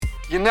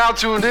You're now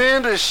tuned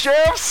in to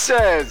Chef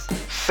Says.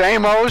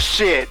 Same old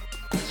shit.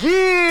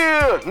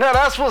 Yeah! Now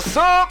that's what's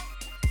up.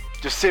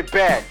 Just sit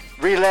back,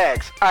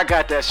 relax. I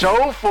got that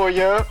show for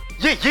you.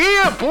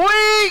 Yeah,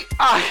 boy!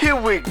 Ah, here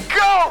we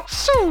go.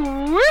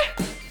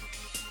 Sweet.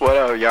 What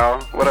up,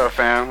 y'all? What up,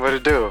 fam? What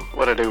it do?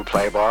 What it do,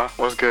 Playboy?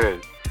 What's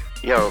good?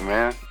 Yo,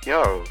 man.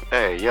 Yo.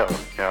 Hey, yo.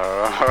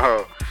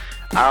 I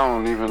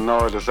don't even know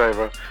what to say,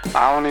 bro.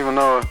 I don't even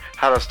know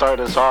how to start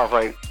this off.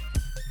 Like,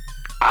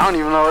 I don't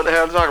even know what the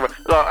hell to talk about.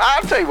 Look,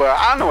 I'll tell you what,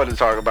 I know what to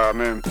talk about,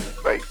 man.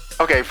 Like,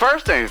 okay,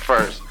 first things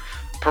first.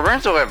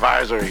 Parental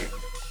advisory.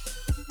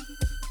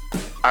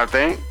 I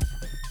think.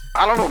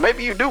 I don't know,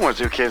 maybe you do want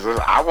your kids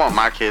listen. I want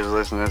my kids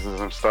listening to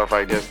some stuff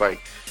like this.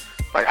 Like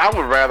I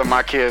would rather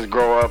my kids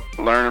grow up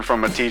learning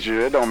from a teacher.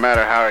 It don't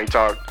matter how they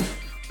talk.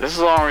 Just as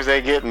long as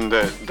they getting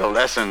the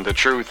lesson, the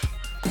truth.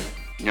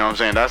 You know what I'm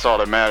saying? That's all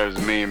that matters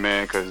to me,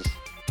 man, because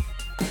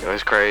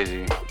it's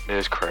crazy.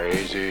 It's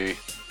crazy.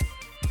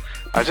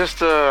 I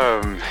just, Yep.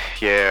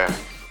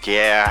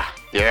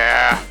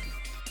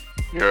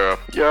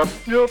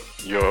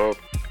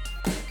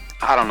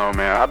 I don't know,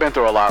 man. I've been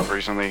through a lot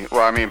recently.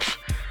 Well, I mean,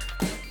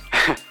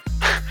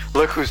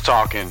 look who's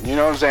talking. You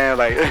know what I'm saying?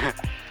 Like,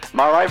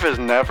 my life is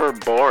never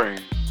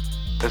boring.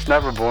 It's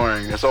never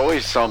boring. There's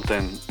always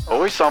something.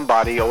 Always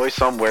somebody. Always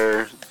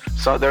somewhere.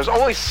 So there's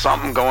always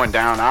something going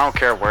down. I don't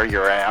care where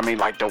you're at. I mean,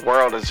 like, the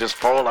world is just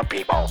full of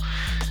people.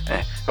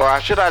 Or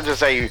should I just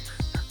say,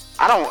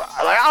 I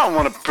don't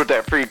want to put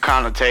that free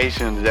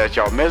connotation that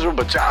y'all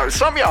miserable, but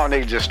some of y'all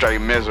niggas just straight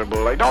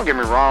miserable. Like, don't get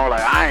me wrong.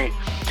 Like,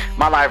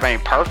 my life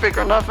ain't perfect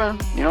or nothing.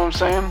 You know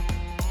what I'm saying?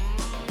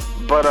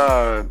 But,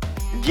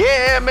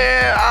 yeah,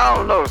 man, I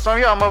don't know. Some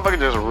of y'all motherfuckers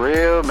just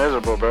real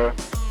miserable, bro.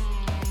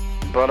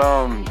 But,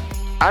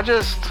 I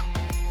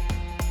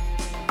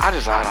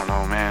don't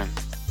know, man.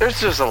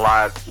 There's just a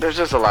lot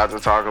to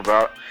talk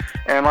about.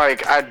 And,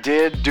 like, I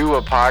did do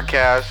a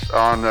podcast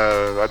on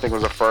I think it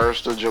was the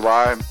 1st of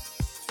July.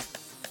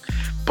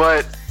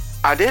 But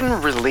I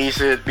didn't release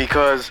it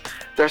because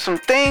there's some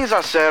things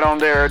I said on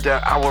there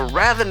that I would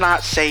rather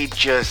not say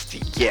just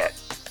yet.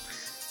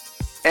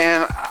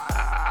 And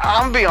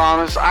I'm gonna be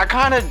honest, I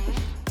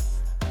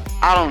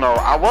don't know,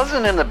 I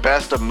wasn't in the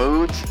best of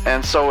moods,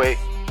 and so it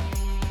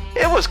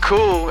was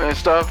cool and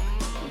stuff,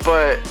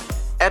 but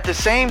at the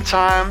same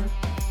time,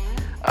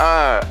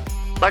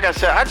 like I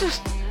said,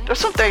 there's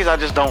some things I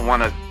just don't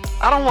want to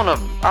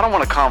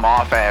come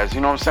off as,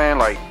 you know what I'm saying?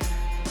 Like,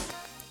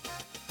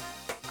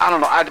 I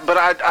don't know, but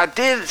I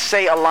did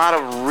say a lot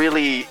of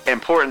really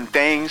important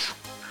things,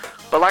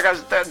 but like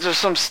there's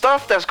some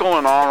stuff that's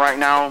going on right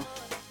now,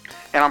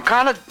 and I'm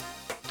kind of,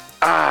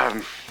 I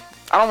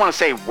don't want to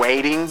say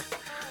waiting.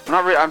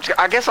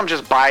 I guess I'm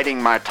just biding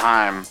my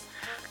time,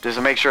 just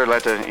to make sure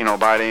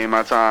biding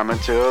my time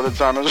until the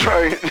time is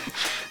right,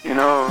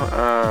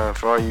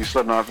 for all you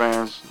Slipknot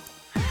fans.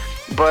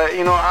 But,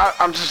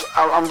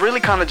 I'm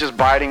really kind of just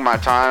biding my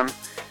time,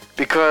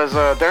 because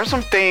there's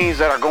some things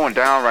that are going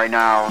down right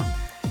now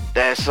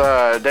that's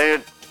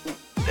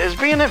it's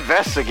being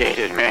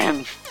investigated,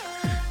 man.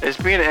 It's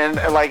being and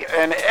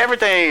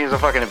everything is a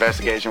fucking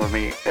investigation with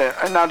me.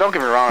 And now, don't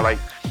get me wrong, like,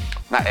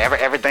 not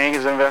everything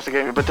is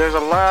investigated, but there's a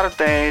lot of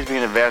things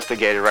being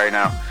investigated right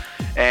now.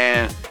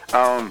 And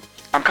I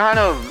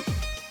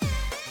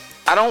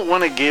don't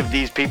want to give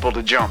these people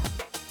the jump.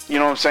 You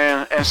know what I'm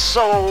saying? And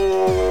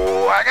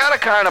so I gotta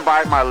kind of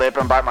bite my lip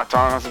and bite my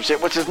tongue on some shit,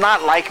 which is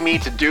not like me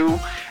to do.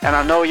 And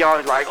I know y'all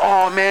are like,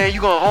 oh man, you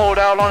gonna hold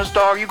out on us,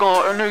 dog? You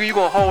gonna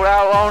hold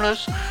out on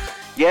us?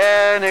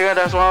 Yeah, nigga,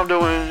 that's what I'm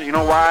doing. You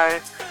know why?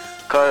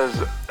 Cause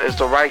it's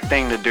the right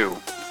thing to do.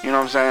 You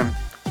know what I'm saying?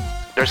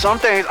 There's some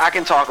things I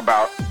can talk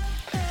about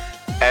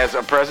as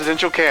a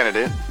presidential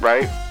candidate,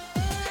 right?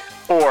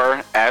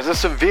 Or as a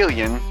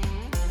civilian.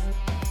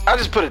 I'll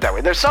just put it that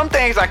way. There's some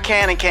things I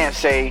can and can't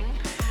say,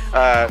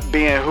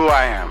 being who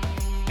I am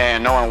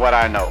and knowing what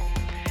I know.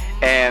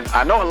 And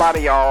I know a lot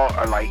of y'all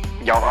are like,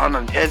 y'all on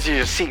the edge of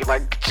your seat,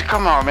 like,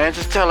 come on, man,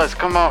 just tell us,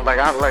 come on.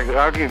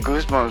 I'll get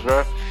goosebumps,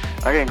 bro.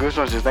 I get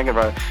goosebumps just thinking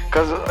about it,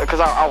 cause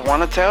I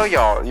want to tell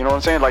y'all, you know what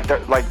I'm saying? Like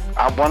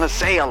I want to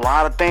say a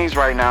lot of things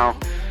right now,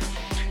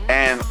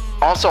 and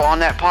also on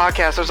that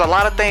podcast, there's a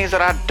lot of things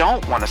that I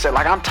don't want to say.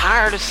 Like, I'm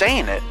tired of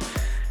saying it,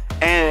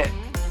 and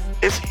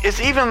it's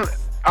even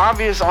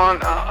obvious on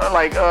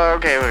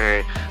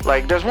okay.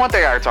 Like, there's one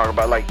thing I can talk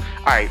about. Like,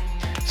 all right.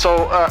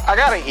 So, I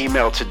got an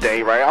email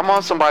today, right? I'm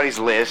on somebody's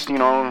list,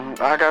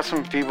 I got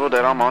some people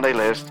that I'm on their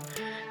list,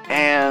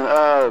 and,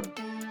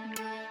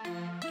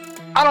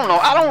 I don't know,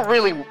 I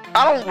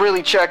don't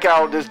really check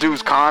out this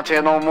dude's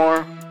content no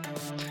more,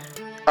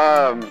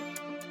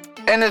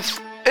 and it's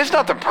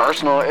nothing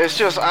personal, it's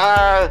just,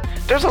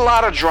 there's a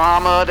lot of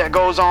drama that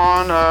goes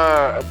on,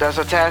 that's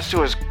attached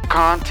to his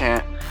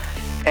content,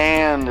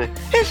 and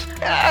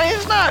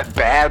it's not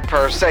bad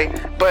per se,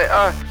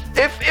 but,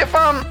 if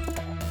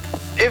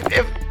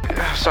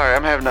sorry,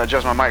 I'm having to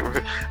adjust my mic real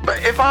quick. But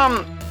if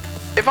I'm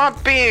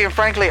being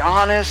frankly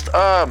honest,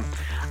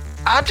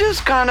 I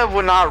just kind of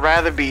would not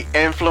rather be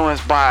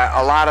influenced by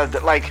a lot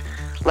of like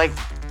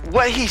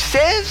what he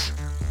says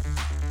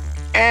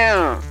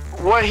And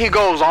what he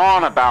goes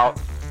on about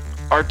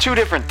are two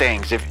different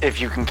things, if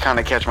you can kind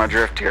of catch my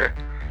drift here.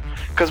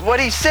 Because what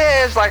he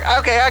says, like,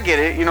 okay, I get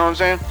it, you know what I'm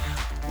saying?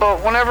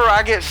 But whenever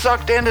I get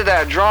sucked into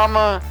that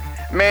drama,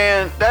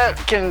 man, that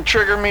can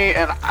trigger me,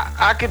 and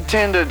I could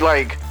tend to,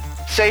 like,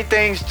 say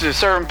things to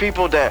certain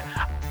people that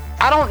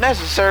I don't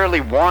necessarily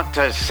want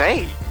to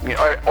say,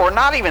 or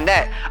not even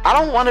that. I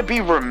don't want to be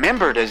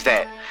remembered as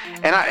that.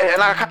 And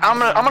I'm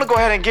gonna go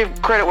ahead and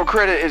give credit where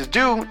credit is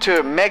due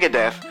to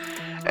Megadeth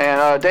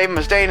and Dave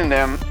Mustaine and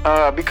them,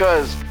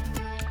 because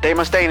Dave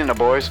Mustaine and the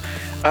boys,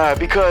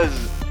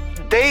 because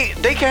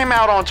they came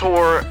out on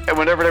tour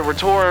whenever they were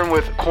touring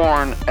with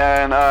Korn,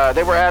 and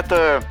they were at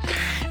the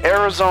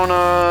Arizona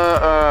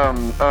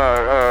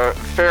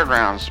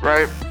fairgrounds,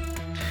 right?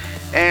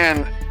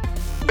 And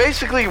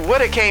basically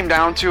what it came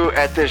down to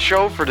at this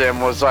show for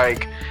them was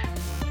like,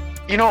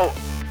 you know,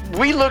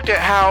 we looked at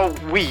how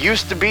we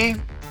used to be.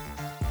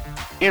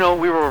 You know,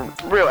 we were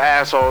real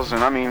assholes,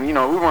 and I mean, you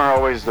know, we weren't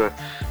always the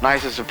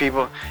nicest of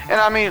people.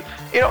 And I mean,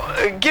 you know,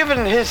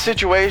 given his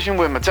situation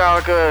with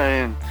Metallica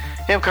and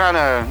him kind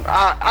of,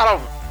 I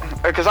don't,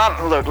 because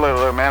look,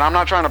 man, I'm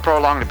not trying to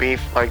prolong the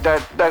beef. Like,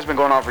 that's been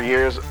going on for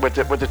years with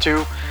the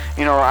two.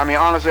 You know, I mean,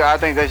 honestly, I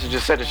think they should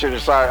just set the shit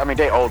aside. I mean,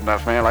 they old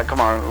enough, man. Like, come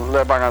on,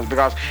 let bygones be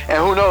bygones. And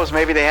who knows,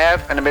 maybe they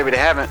have, and then maybe they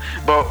haven't.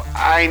 But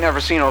I ain't never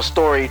seen no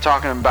story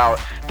talking about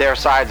their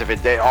sides of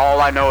it.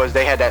 All I know is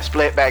they had that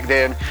split back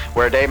then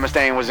where Dave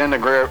Mustaine was in the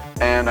grip,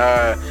 and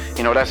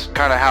you know, that's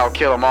kind of how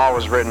Kill 'Em All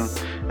was written.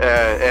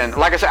 And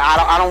like I said,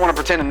 I don't want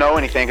to pretend to know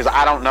anything, because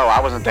I don't know.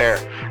 I wasn't there,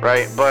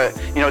 right? But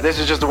you know, this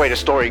is just the way the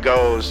story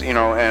goes, you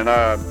know, and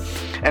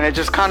it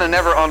just kind of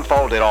never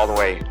unfolded all the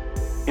way.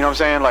 You know what I'm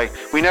saying? Like,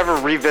 we never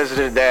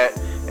revisited that.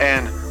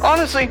 And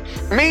honestly,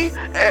 me,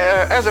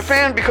 as a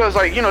fan, because,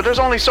 like, you know, there's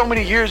only so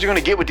many years you're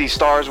going to get with these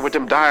stars, with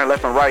them dying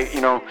left and right, you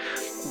know.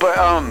 But,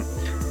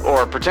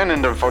 or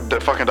pretending to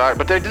fucking die.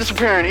 But they're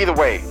disappearing either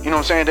way. You know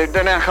what I'm saying?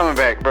 They're not coming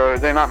back, bro.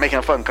 They're not making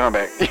a fucking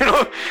comeback, you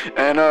know?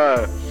 And,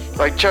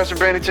 like, Chester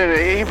Bennington,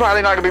 he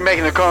probably not going to be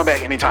making a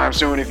comeback anytime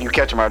soon, if you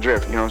catch my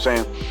drift, you know what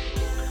I'm saying?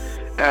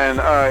 And,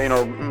 you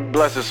know,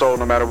 bless his soul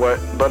no matter what.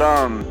 But,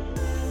 I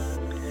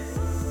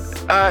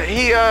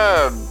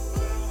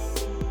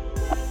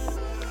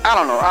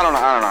don't know.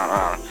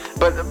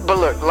 But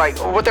look, like,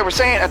 what they were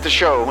saying at the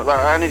show, like,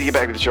 I need to get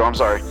back to the show, I'm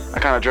sorry. I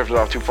kind of drifted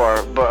off too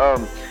far,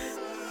 but,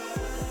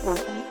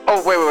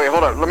 oh, wait,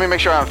 hold up. Let me make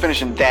sure I'm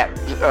finishing that,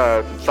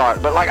 thought.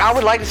 But, like, I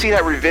would like to see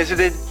that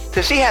revisited,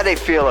 to see how they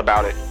feel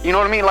about it. You know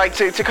what I mean? Like,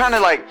 to kind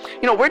of, like,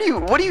 you know, what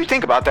do you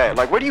think about that?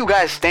 Like, where do you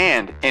guys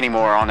stand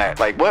anymore on that?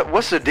 Like,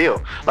 what's the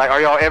deal? Like, are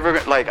y'all ever,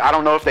 like, I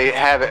don't know if they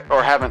have it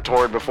or haven't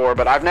toured before,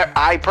 but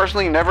I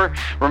personally never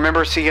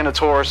remember seeing a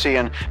tour,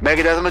 seeing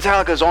Megadeth and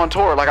Metallica's on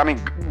tour. Like, I mean,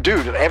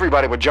 dude,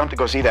 everybody would jump to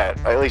go see that.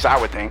 At least I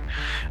would think.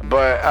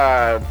 But,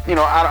 you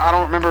know, I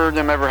don't remember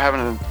them ever having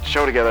a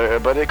show together,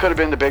 but it could have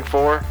been the Big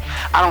Four.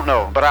 I don't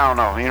know, but I don't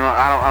know. You know,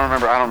 I don't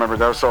remember.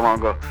 That was so long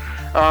ago.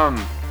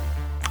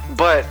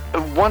 But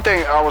one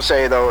thing I will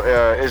say, though,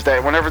 is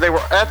that whenever they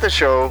were at the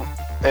show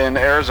in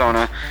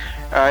Arizona,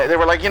 they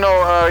were like, you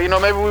know,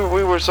 maybe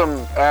we were some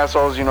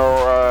assholes, you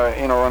know,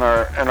 in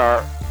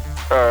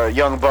our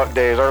young buck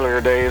days,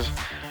 earlier days.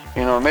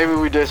 You know, maybe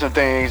we did some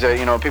things that,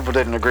 you know, people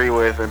didn't agree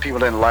with and people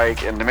didn't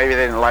like, and maybe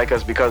they didn't like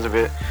us because of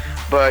it.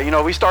 But, you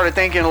know, we started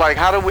thinking, like,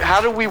 how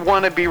do we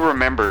want to be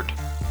remembered?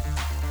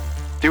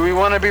 Do we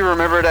want to be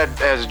remembered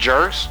as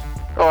jerks?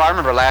 Oh, I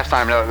remember last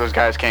time those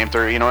guys came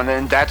through, you know, and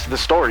then that's the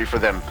story for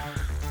them.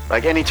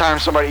 Like, anytime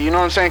somebody, you know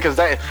what I'm saying? Because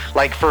that,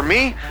 like, for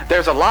me,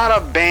 there's a lot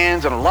of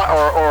bands and a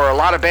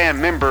lot of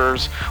band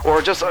members,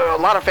 or just a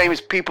lot of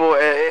famous people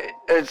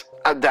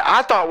that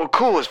I thought were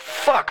cool as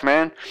fuck,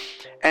 man,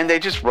 and they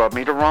just rubbed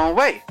me the wrong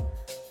way.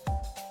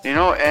 You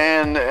know,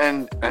 and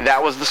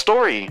that was the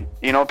story.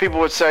 You know, people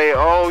would say,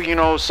 oh, you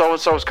know,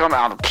 so-and-so's coming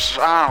out.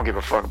 I don't give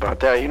a fuck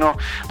about that. You know,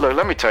 look,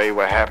 let me tell you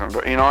what happened.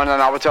 But, you know, and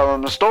then I would tell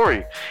them the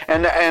story.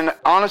 And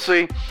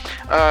honestly,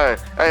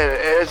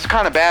 it's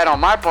kind of bad on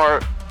my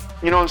part.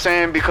 You know what I'm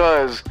saying?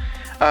 Because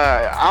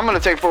I'm going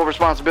to take full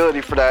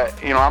responsibility for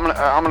that. You know, I'm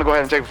gonna go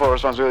ahead and take full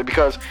responsibility,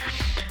 because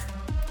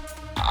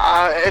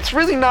it's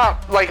really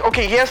not like,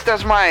 okay, yes,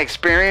 that's my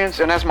experience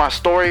and that's my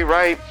story,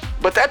 right?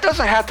 But that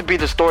doesn't have to be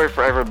the story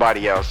for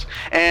everybody else.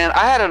 And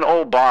I had an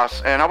old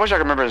boss, and I wish I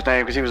could remember his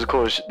name, because he was the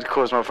coolest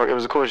motherfucker. It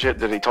was the coolest shit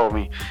that he told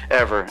me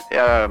ever.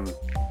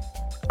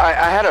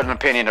 I had an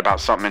opinion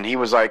about something, and he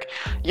was like,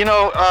 you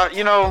know,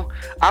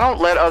 I don't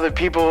let other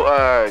people,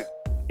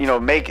 you know,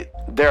 make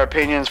their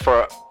opinions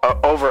for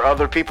over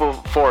other people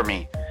for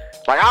me.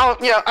 Like,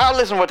 I'll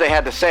listen to what they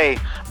had to say,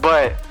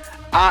 but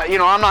you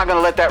know, I'm not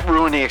gonna let that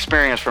ruin the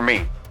experience for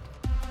me.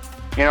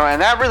 You know, and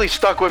that really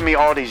stuck with me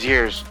all these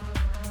years.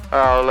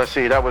 Let's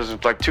see, that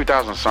was like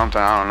 2000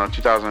 something, I don't know,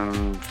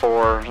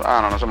 2004,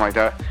 I don't know, something like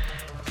that.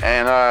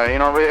 And, you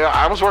know,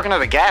 I was working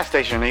at a gas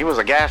station. He was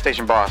a gas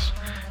station boss.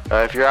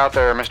 If you're out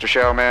there, Mr.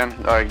 Shell, man,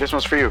 this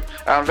one's for you.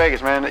 Out in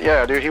Vegas, man.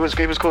 Yeah, dude, he was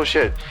cool as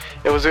shit.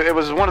 It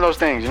was one of those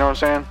things, you know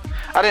what I'm saying?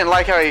 I didn't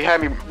like how he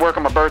had me work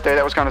on my birthday.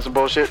 That was kind of some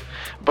bullshit.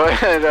 But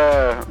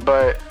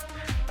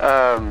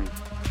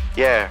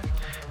Yeah,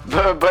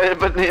 but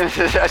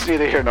that's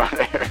neither here nor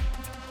there.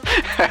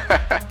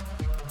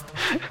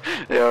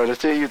 Yo, the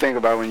shit you think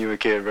about when you were a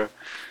kid, bro.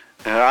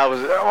 And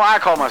I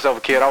called myself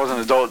a kid. I was an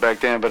adult back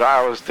then, but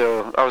I was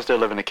still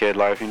living a kid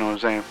life. You know what I'm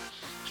saying?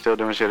 Still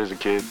doing shit as a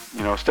kid.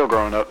 You know, still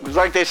growing up. It's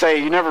like they say,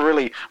 you never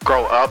really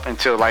grow up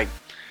until like,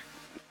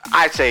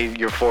 I'd say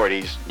your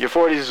 40s. Your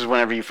 40s is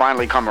whenever you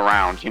finally come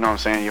around. You know what I'm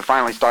saying? You're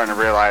finally starting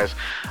to realize,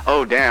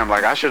 oh damn,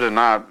 like I should have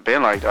not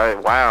been like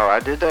that. Wow, I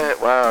did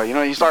that. Wow, you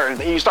know, you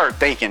start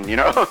thinking, you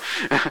know.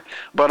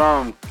 but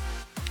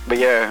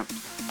yeah,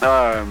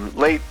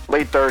 late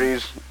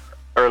 30s,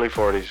 early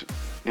 40s.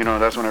 You know,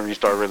 that's whenever you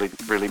start really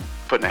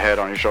putting a head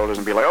on your shoulders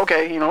and be like,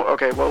 okay, you know,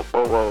 okay,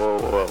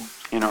 whoa,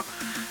 you know.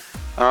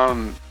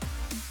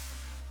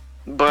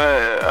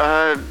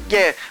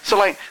 Yeah, so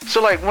like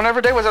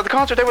whenever they was at the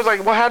concert, they was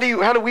like, well, how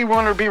do we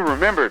want to be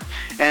remembered?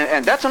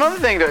 And that's another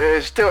thing that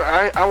is still,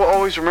 I will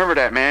always remember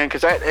that, man,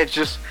 because it's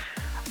just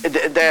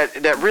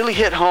that really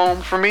hit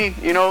home for me,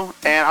 you know.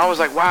 And I was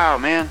like, wow,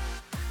 man,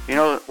 you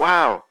know,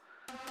 wow,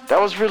 that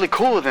was really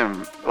cool of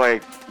them.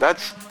 Like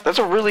that's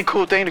a really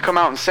cool thing to come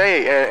out and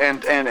say,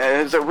 and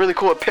it's a really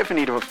cool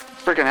epiphany to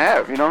freaking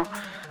have, you know.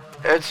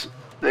 It's,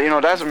 you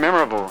know, that's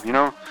memorable, you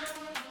know.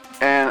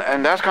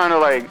 And that's kind of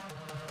like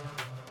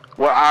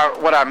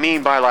what I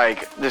mean by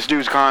like this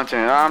dude's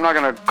content. I'm not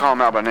gonna call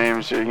him out by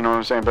names, you know what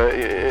I'm saying, but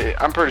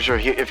I'm pretty sure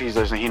if he's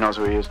listening, he knows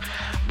who he is.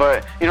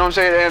 But you know what I'm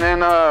saying,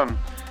 and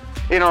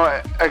you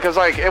know, because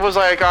like it was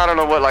like, I don't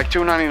know what, like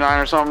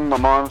 $2.99 or something a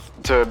month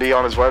to be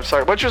on his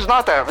website, which is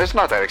not that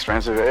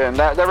expensive, and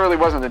that really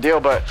wasn't the deal.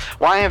 But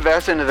why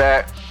invest into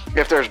that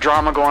if there's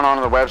drama going on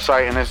the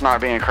website and it's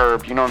not being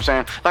curbed? You know what I'm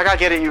saying? Like, I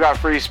get it, you got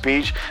free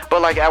speech,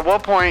 but like at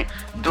what point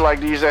do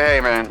you say,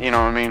 hey man, you know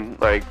what I mean,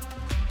 like,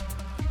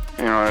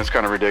 you know, it's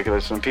kind of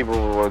ridiculous, and people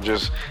will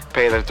just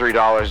pay their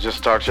 $3 just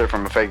to talk shit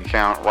from a fake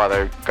account while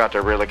they got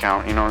their real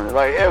account, you know.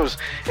 Like,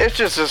 it's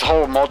just this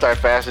whole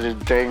multifaceted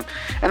thing.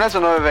 And that's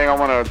another thing I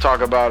want to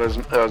talk about is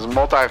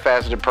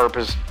multifaceted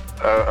purpose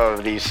of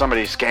some of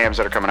these scams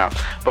that are coming out.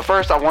 But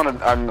first,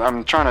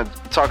 I'm trying to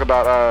talk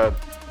about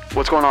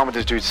what's going on with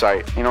this dude's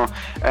site, you know.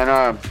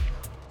 And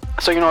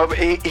so, you know,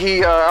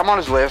 I'm on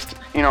his list,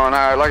 you know, and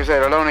like I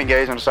said, I don't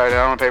engage on the site,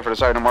 I don't pay for the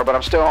site no more, but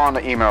I'm still on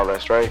the email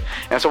list, right?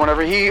 And so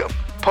whenever he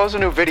posts a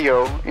new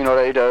video, you know,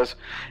 that he does,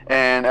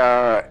 and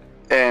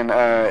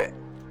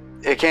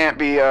it can't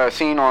be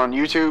seen on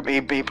YouTube,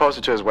 he posts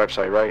it to his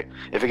website, right?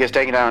 If it gets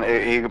taken down,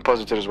 he can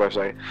post it to his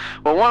website.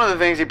 Well, one of the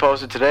things he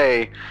posted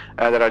today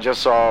that I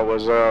just saw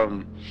was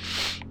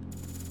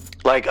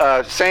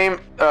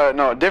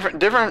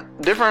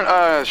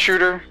different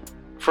shooter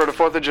for the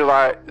 4th of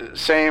July,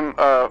 same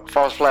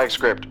false flag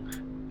script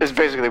is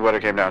basically what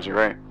it came down to,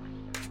 right?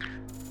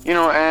 You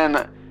know,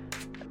 and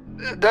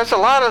that's a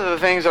lot of the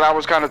things that I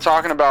was kind of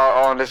talking about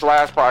on this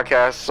last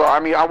podcast. So, I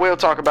mean, I will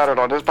talk about it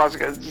on this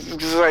podcast.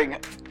 It's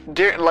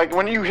like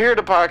when you hear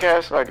the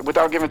podcast, like,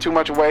 without giving too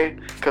much away,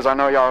 because I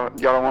know y'all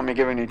don't want me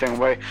giving anything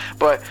away,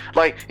 but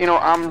like, you know,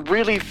 I'm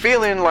really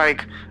feeling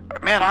like,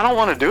 man, I don't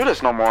want to do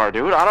this no more,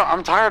 dude.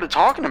 I'm tired of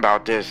talking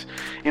about this.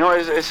 You know,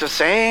 it's the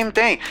same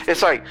thing.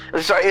 It's like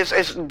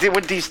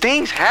when these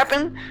things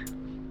happen,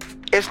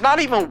 it's not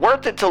even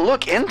worth it to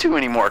look into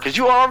anymore, because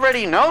you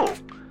already know.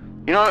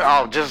 You know,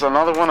 oh, just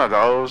another one of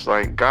those.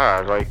 Like,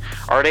 God, like,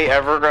 are they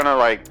ever gonna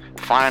like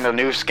find a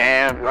new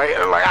scam? Like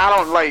I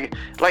don't like,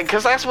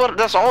 because that's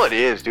all it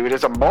is, dude.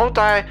 It's a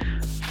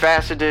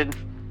multifaceted,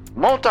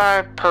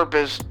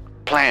 multi-purpose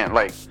plan.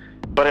 Like,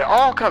 but it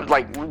all comes,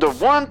 like, the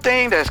one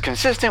thing that's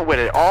consistent with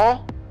it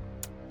all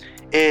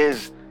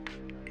is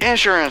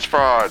insurance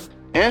fraud,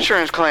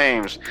 insurance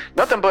claims,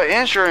 nothing but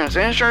insurance.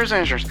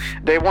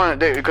 They want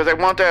because they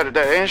want that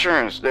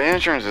insurance. The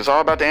insurance, it's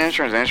all about the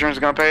insurance. The insurance is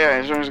gonna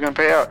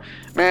pay out.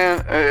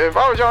 Man, if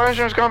I was y'all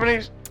insurance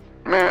companies,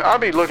 man, I'd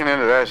be looking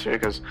into that shit,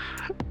 because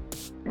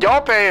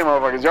y'all paying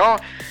motherfuckers,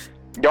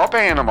 y'all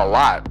paying them a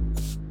lot.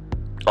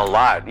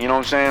 You know what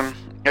I'm saying?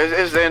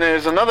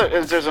 There's another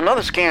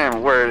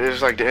scam where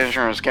it's like the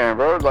insurance scam,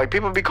 bro. Like,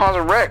 people be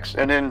causing wrecks,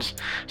 and then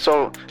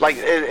so like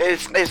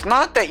it's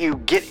not that you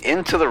get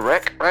into the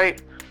wreck,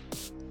 right?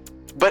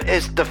 But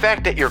it's the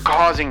fact that you're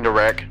causing the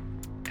wreck,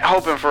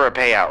 hoping for a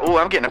payout. Ooh,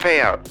 I'm getting a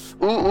payout.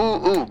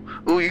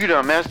 Ooh, you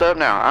done messed up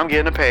now. I'm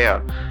getting a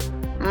payout.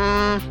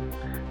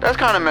 That's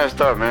kind of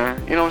messed up,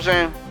 man. You know what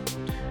I'm saying?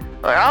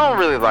 Like, I don't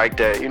really like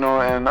that, you know.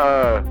 And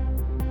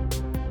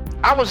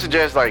I would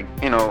suggest, like,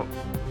 you know,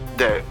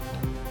 that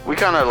we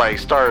kind of like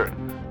start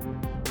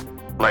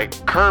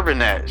like curbing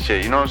that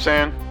shit. You know what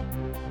I'm saying?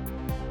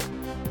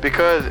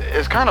 Because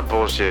it's kind of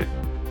bullshit,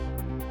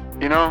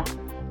 you know.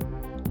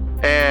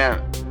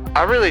 And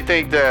I really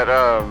think that,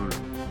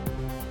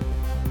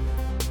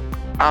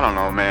 I don't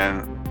know,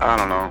 man. I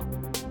don't know.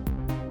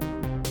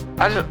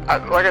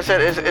 Like I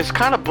said, it's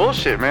kind of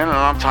bullshit, man, and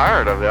I'm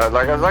tired of it.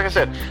 Like I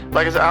said,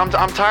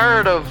 I'm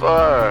tired of,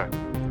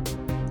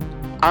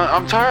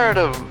 I'm tired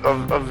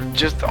of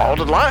just all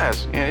the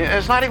lies.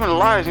 It's not even the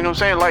lies, you know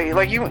what I'm saying?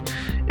 Like you,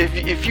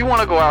 if you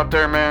want to go out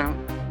there, man,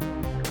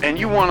 and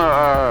you want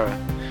to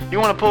You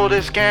want to pull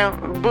this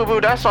scam? Boo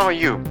boo, that's on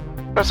you.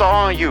 That's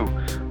all on you.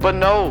 But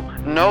know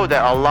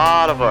that a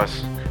lot of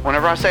us,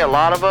 whenever I say a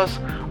lot of us,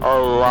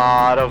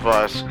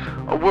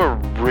 we're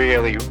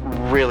really,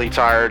 really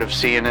tired of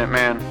seeing it,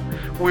 man.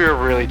 We're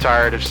really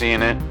tired of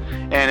seeing it.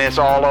 And it's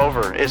all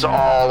over. It's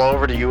all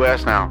over the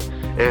U.S. now.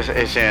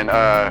 It's in,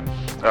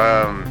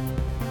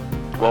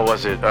 what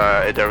was it?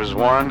 There was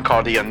one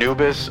called the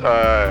Anubis,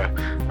 the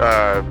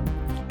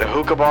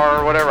hookah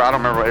bar or whatever. I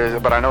don't remember,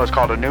 but I know it's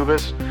called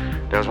Anubis.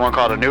 There was one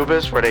called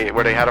Anubis where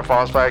they had a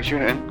false flag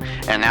shooting.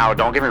 And now,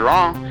 don't get me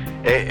wrong,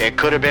 it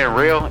could have been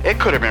real. It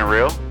could have been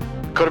real.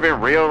 Could have been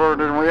real or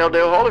the real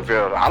deal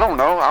Holyfield. I don't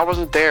know. I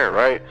wasn't there,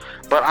 right?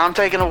 But I'm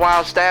taking a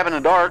wild stab in the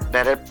dark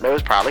that it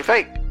was probably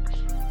fake.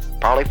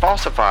 Probably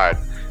falsified.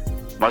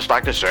 Much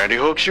like the Sandy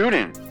Hook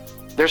shooting.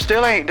 There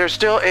still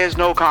is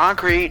no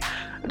concrete.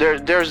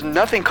 There's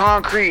nothing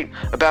concrete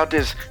about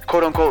this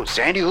quote unquote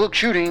Sandy Hook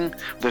shooting,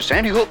 the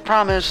Sandy Hook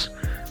promise.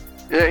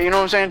 You know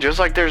what I'm saying? Just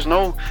like there's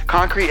no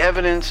concrete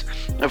evidence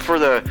for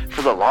the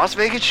Las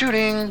Vegas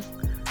shooting.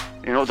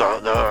 You know,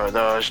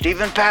 the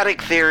Stephen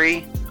Paddock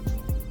theory.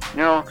 You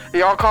know,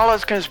 y'all call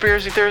us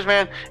conspiracy theorists,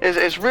 man.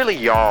 It's really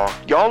y'all.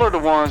 Y'all are the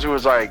ones who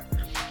was like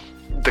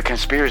the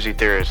conspiracy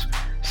theorists,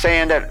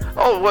 saying that,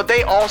 oh, well,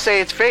 they all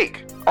say it's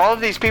fake. All of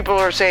these people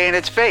are saying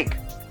it's fake.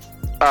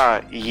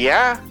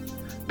 Yeah,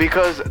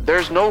 because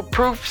there's no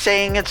proof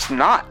saying it's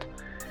not.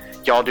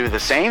 Y'all do the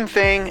same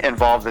thing,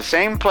 involve the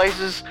same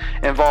places,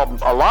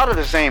 involve a lot of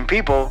the same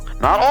people.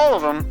 Not all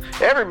of them.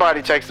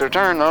 Everybody takes their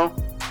turn though.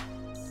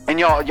 And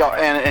y'all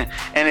and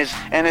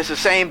it's the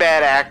same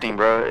bad acting,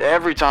 bro,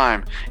 every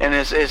time. And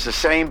it's the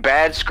same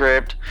bad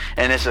script,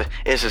 and it's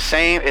the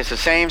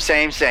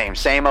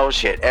same old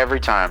shit every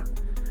time.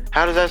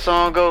 How does that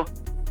song go?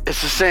 It's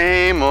the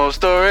same old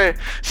story,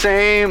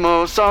 same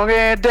old song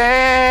and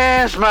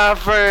dance, my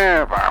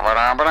friend.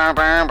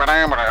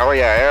 Oh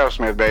yeah,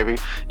 Aerosmith, baby.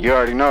 You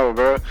already know,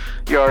 bro.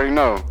 You already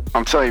know.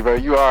 I'm telling you, bro.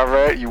 You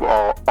already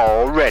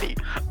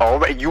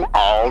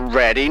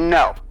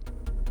know.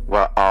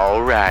 Well,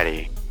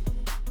 alrighty.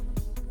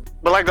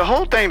 But like the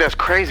whole thing that's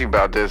crazy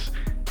about this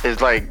is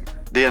like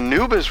the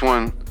Anubis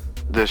one,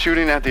 the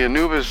shooting at the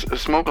Anubis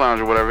Smoke Lounge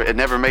or whatever, it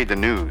never made the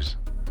news.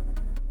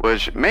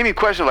 Which made me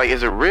question, like,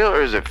 is it real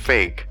or is it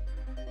fake?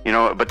 You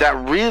know, but that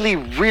really,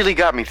 really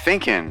got me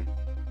thinking.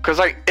 Cause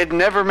like it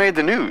never made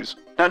the news.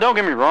 Now don't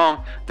get me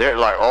wrong, they're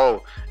like,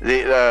 oh,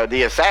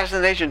 the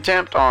assassination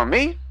attempt on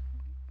me?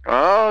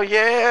 Oh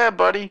yeah,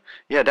 buddy.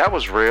 Yeah, that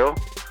was real.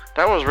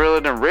 That was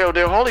realer than real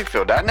deal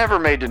Holyfield. That never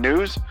made the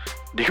news.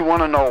 Do you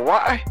wanna know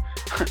why?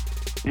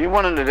 They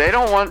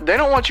don't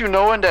want you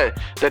knowing that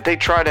they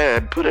try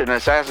to put an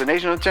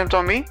assassination attempt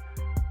on me.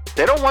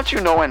 They don't want you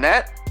knowing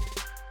that.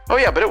 Oh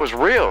yeah, but it was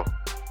real.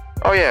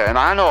 Oh yeah, and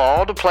I know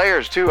all the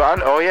players too.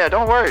 Oh yeah,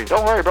 don't worry,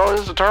 bro.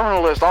 This is a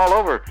terminal list all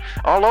over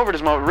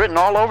this written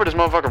all over this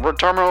motherfucker.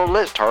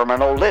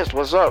 Terminal list.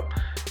 What's up?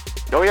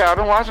 Oh yeah, I've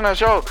been watching that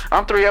show.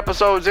 I'm 3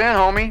 episodes in,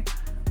 homie.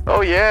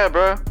 Oh yeah,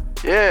 bro.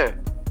 Yeah.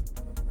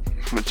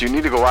 But you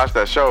need to go watch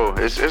that show.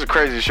 It's a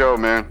crazy show,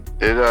 man.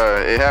 It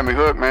had me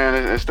hooked, man.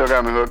 It still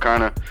got me hooked,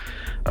 kind of.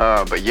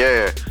 But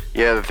yeah,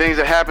 the things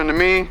that happened to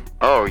me.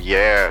 Oh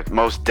yeah,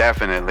 most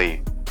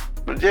definitely.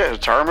 But yeah,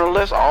 terminal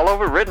list all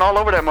over, written all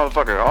over that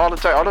motherfucker. All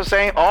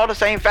the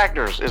same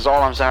factors is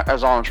all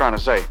I'm trying to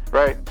say,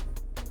 right?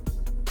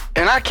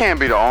 And I can't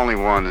be the only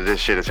one that this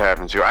shit has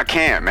happened to. I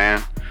can't,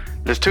 man.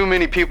 There's too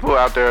many people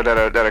out there that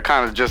are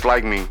kind of just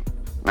like me.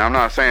 Now I'm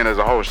not saying there's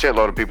a whole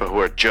shitload of people who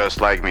are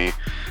just like me,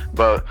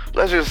 but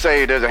let's just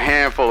say there's a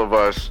handful of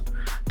us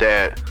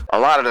that a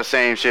lot of the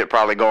same shit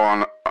probably go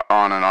on in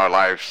our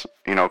lives,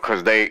 you know,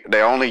 because they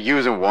only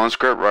using one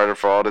script writer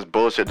for all this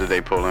bullshit that they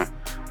pulling,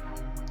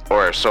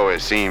 or so it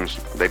seems.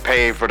 They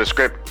pay for the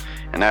script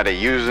and now they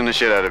using the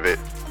shit out of it,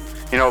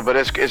 you know. But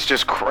it's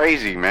just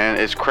crazy, man.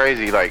 It's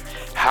crazy, like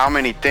how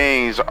many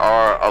things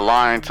are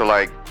aligned to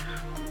like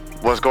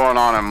what's going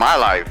on in my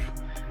life.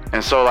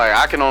 And so like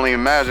I can only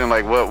imagine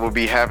like what would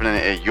be happening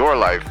in your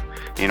life.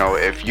 You know,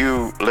 if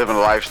you live in a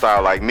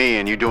lifestyle like me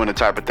and you doing the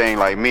type of thing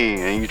like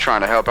me and you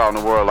trying to help out in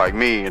the world like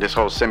me, and this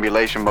whole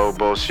simulation mode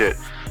bullshit,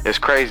 it's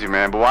crazy,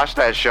 man. But watch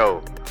that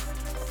show.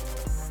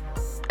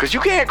 Cause you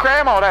can't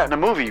cram all that in a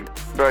movie,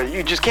 bro.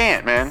 You just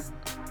can't, man.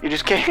 You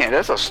just can't.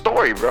 That's a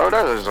story, bro.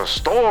 That is a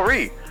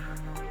story.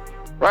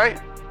 Right?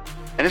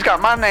 And it's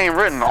got my name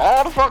written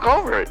all the fuck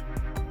over it.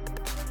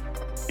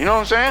 You know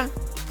what I'm saying?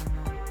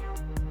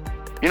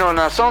 You know,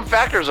 now some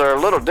factors are a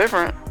little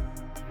different.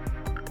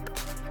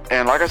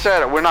 And like I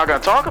said, we're not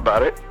gonna talk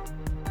about it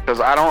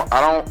because I don't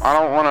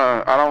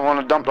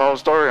wanna dump the whole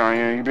story on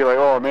you. You'd be like,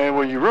 oh man,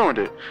 well you ruined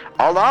it.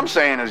 All I'm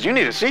saying is you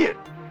need to see it.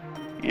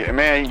 Yeah,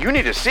 man, you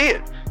need to see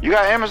it. You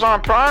got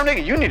Amazon Prime,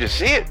 nigga. You need to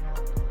see it.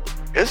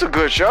 It's a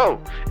good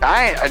show.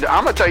 I'm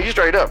gonna tell you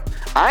straight up.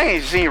 I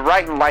ain't seen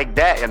writing like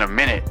that in a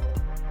minute.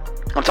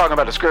 I'm talking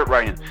about the script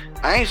writing.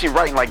 I ain't seen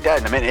writing like that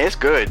in a minute. It's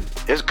good.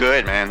 It's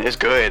good, man. It's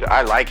good.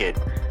 I like it.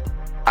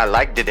 I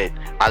liked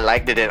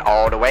it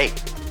all the way.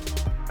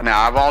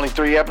 Now, I've only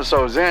 3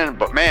 episodes in,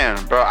 but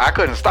man, bro, I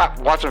couldn't stop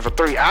watching for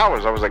 3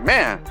 hours. I was like,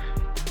 man,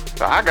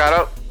 So I got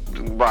up,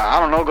 I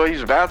don't know, go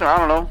use the bathroom. I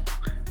don't know.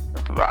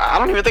 I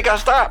don't even think I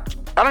stopped.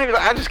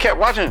 I just kept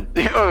watching.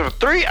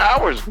 3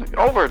 hours,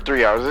 over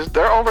 3 hours.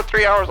 They're over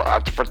 3 hours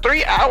for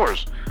 3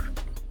 hours.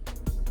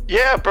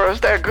 Yeah, bro, it's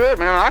that good,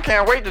 man. I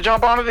can't wait to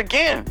jump on it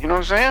again. You know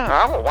what I'm saying?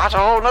 I will watch a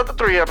whole another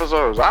 3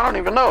 episodes. I don't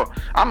even know.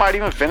 I might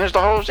even finish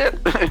the whole shit.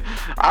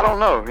 I don't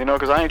know,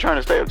 because I ain't trying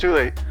to stay up too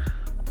late.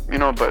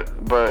 But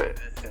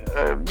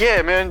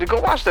yeah, man,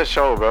 go watch that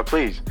show, bro.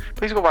 Please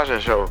go watch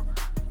that show.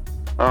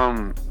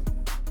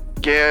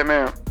 Yeah,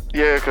 man.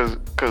 Yeah, cause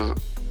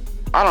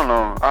I don't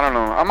know.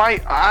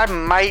 I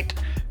might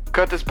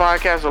cut this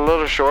podcast a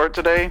little short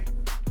today.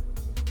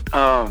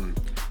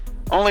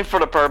 Only for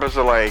the purpose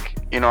of like,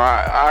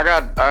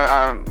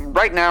 I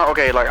right now,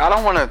 okay, like I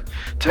don't want to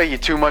tell you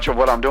too much of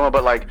what I'm doing,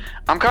 but like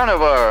I'm kind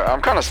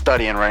of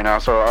studying right now,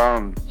 so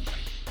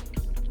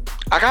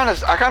I kind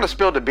of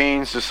spilled the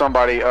beans to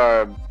somebody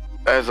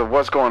as of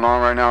what's going on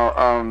right now.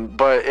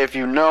 But if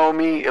you know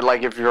me,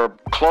 like if you're a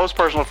close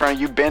personal friend,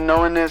 you've been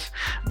knowing this.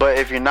 But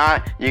if you're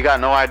not, you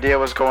got no idea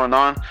what's going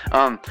on.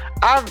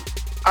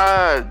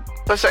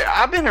 Let's say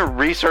I've been in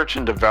research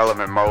and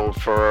development mode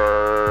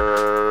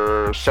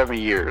for 7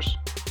 years.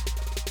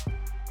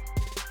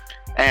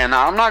 And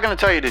I'm not gonna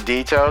tell you the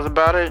details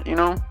about it,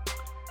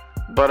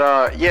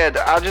 But yeah,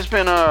 I've just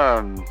been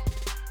yeah,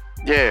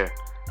 you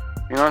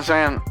know what I'm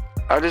saying?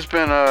 I've just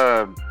been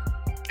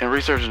in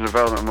research and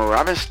development mode.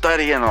 I've been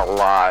studying a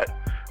lot,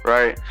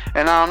 right?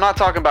 And I'm not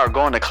talking about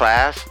going to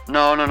class.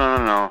 No.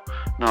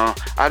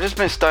 I've just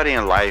been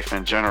studying life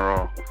in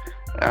general.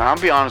 And I'll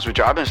be honest with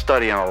you, I've been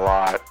studying a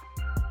lot,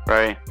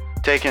 right?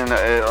 Taking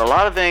a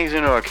lot of things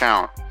into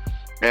account.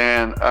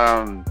 And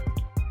I'm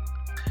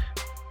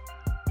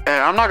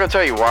not gonna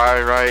tell you why,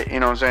 right?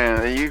 You know what I'm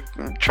saying? You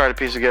can try to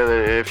piece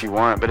together if you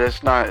want, but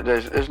it's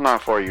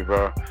not for you,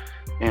 bro.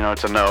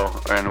 To know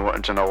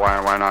and to know why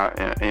and why not.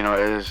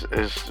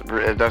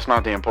 That's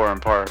not the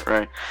important part,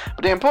 right?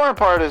 But the important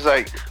part is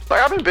like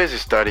I've been busy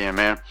studying,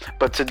 man.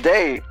 But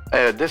today,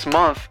 this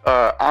month,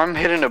 I'm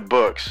hitting the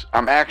books.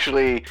 I'm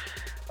actually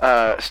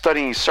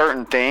studying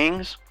certain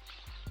things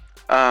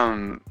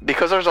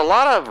because there's a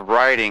lot of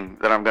writing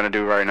that I'm gonna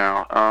do right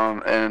now,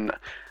 and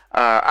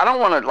I don't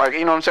want to, like, you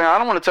know what I'm saying? I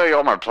don't want to tell you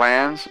all my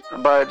plans,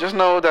 but just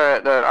know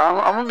that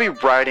I'm going to be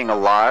writing a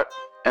lot.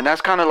 And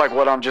that's kind of like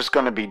what I'm just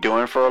going to be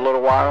doing for a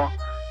little while.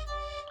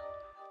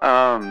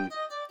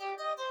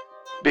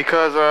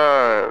 Because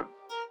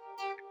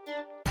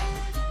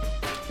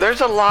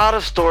there's a lot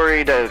of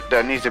story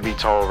that needs to be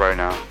told right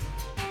now.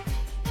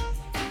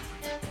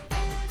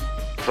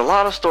 There's a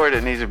lot of story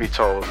that needs to be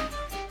told.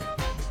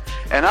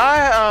 And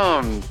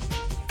I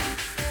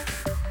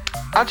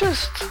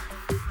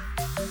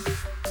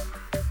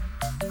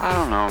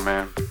don't know,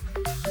 man.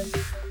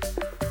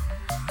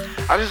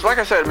 Like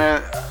I said,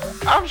 man,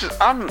 I'm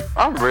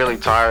really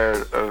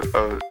tired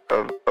of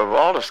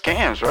all the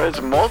scams, right? It's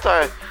a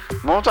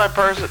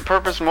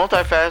multi-purpose,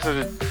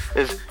 multifaceted.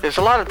 It's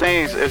a lot of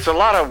things. It's a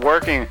lot of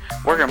working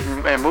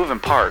and moving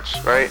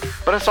parts, right?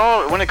 But it's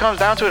all, when it comes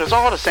down to it, it's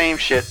all the same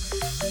shit.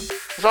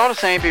 It's all the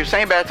same people,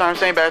 same bad time,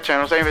 same bad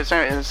channel, same.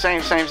 And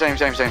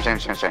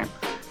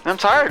I'm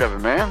tired of it,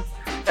 man.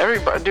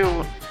 Everybody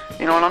do.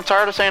 And I'm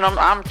tired of saying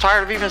I'm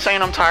tired of even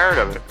saying I'm tired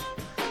of it.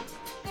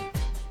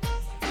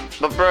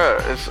 But bruh,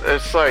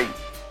 it's like,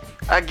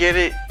 I get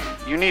it.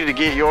 You need to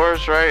get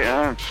yours, right?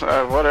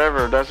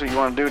 Whatever. That's what you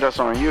want to do. That's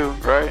on you,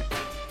 right?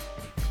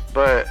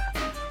 But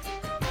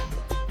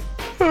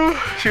you know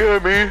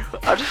what I mean?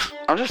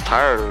 I'm just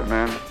tired of it,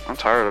 man. I'm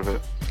tired of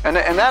it. And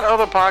that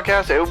other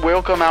podcast, it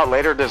will come out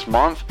later this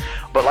month.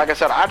 But like I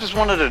said, I just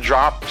wanted to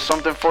drop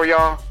something for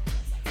y'all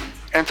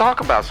and talk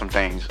about some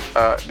things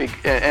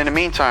in the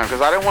meantime, because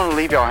I didn't want to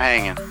leave y'all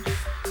hanging.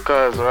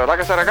 Because like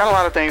I said, I got a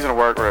lot of things in the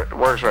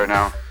works right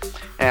now,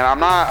 and I'm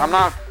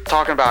not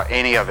talking about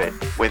any of it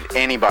with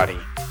anybody.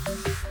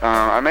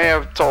 I may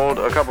have told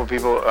a couple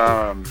people,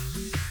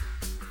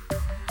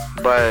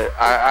 but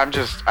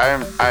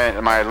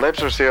my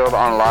lips are sealed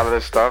on a lot of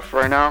this stuff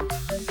right now.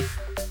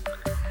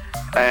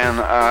 And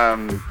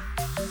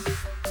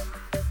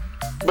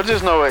but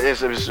just know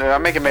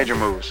I'm making major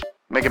moves,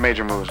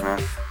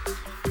 man.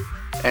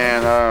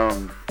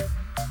 And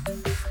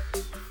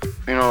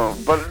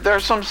but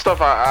there's some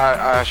stuff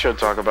I should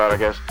talk about, I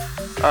guess.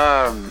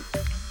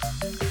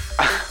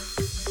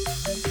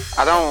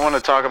 I don't want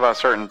to talk about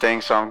certain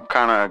things, so I'm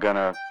kind of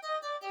gonna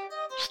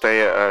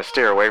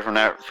steer away from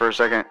that for a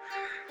second.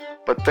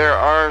 But there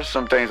are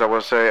some things I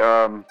will say.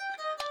 I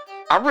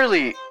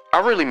really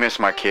miss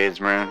my kids,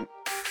 man.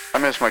 I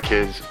miss my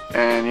kids,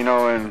 and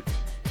and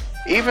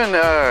even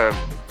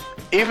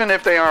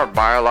if they aren't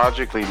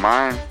biologically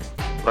mine,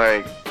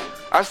 like,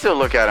 I still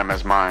look at them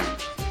as mine.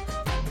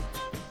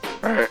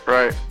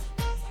 Right.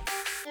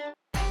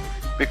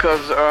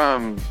 Because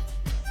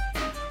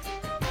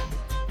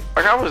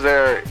like, I was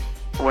there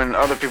when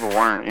other people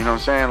weren't, you know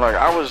what I'm saying? Like,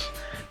 I was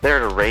there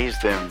to raise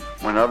them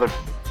when other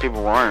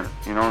people weren't,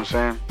 you know what I'm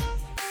saying?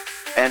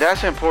 And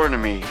that's important to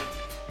me,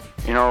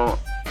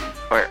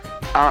 like,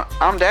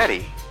 I'm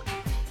daddy,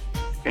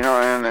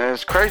 and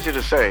it's crazy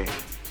to say,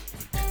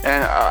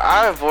 And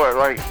I avoid,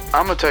 like,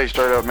 I'm gonna tell you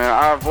straight up, man,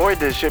 I avoid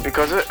this shit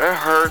because it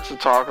hurts to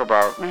talk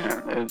about,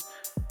 man.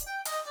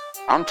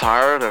 I'm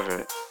tired of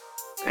it.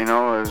 You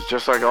know, it's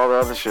just like all the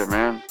other shit,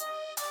 man.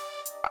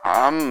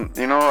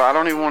 You know, I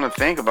don't even want to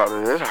think about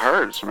it. It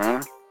hurts,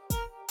 man.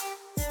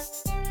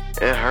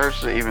 It hurts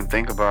to even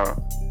think about.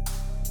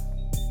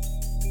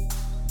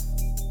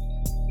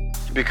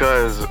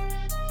 Because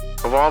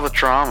of all the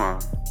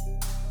trauma.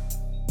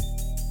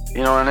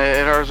 You know, and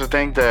it hurts to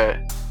think that,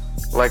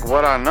 like,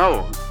 what I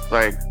know,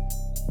 like,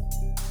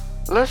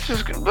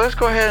 let's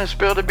go ahead and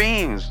spill the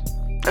beans.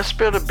 Let's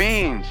spill the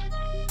beans.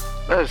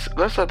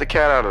 Let's let the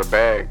cat out of the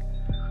bag.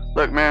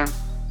 Look, man,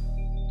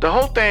 the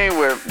whole thing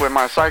with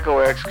my psycho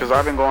ex, because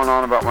I've been going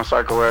on about my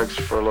psycho ex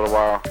for a little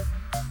while,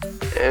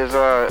 is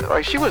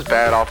like, she was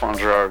bad off on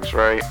drugs,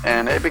 right?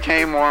 And it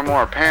became more and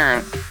more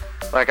apparent.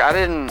 Like, I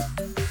didn't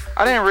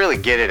really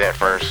get it at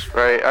first,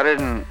 right? I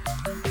didn't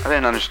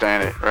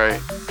understand it,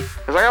 right?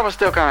 Because, like, I was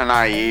still kind of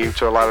naive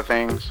to a lot of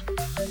things.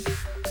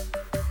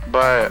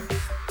 But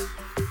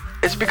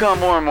it's become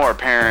more and more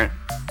apparent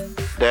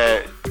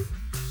that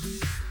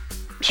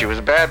she was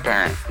a bad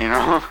parent, you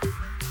know?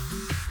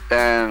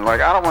 And,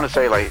 like, I don't want to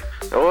say, like,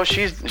 oh,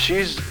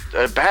 she's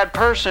a bad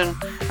person.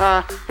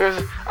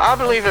 I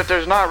believe that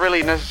there's not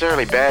really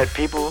necessarily bad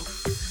people.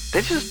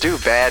 They just do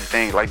bad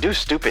things, like, do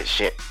stupid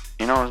shit.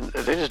 You know,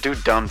 they just do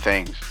dumb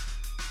things.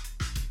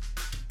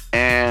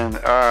 And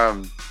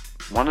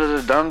one of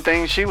the dumb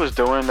things she was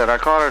doing that I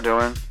caught her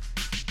doing,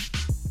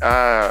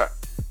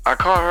 I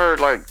caught her,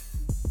 like,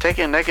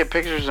 taking naked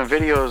pictures and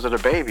videos of the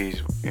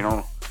babies, you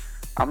know.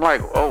 I'm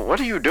like, oh, what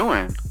are you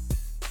doing?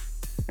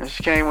 And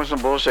she came with some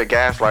bullshit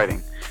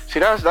gaslighting. See,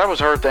 that was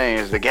her thing,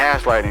 is the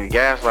gaslighting.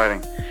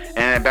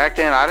 And back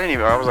then, I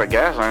was like,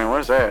 gaslighting,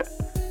 what is that?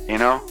 You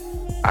know?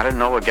 I didn't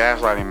know what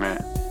gaslighting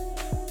meant.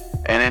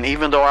 And then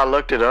even though I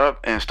looked it up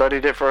and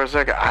studied it for a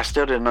second, I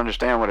still didn't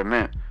understand what it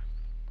meant.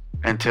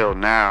 Until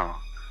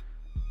now.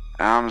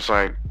 And I'm just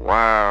like,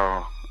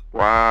 wow.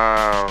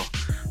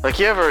 Like,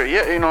 you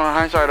know,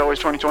 hindsight always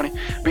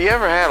 20/20. But you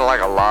ever had,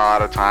 like, a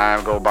lot of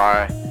time go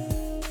by,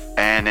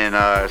 and then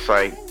it's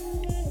like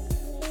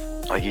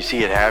you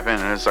see it happen,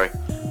 and it's like,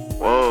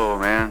 whoa,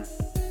 man.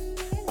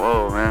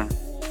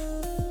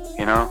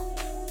 You know?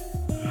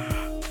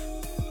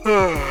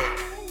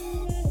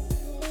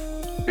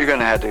 You're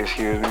gonna have to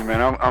excuse me,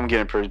 man. I'm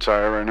getting pretty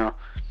tired right now.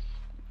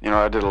 You know,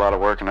 I did a lot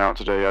of working out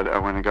today. I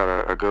went and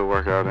got a good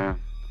workout in.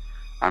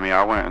 I mean,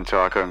 I went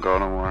until I couldn't go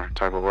no more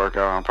type of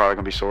workout. I'm probably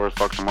gonna be sore as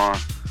fuck tomorrow.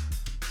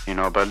 You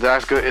know, but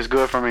that's good. It's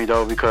good for me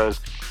though, because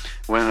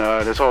when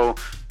this whole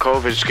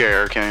COVID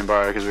scare came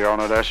by, because we all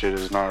know that shit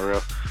is not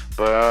real.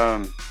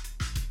 But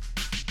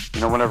you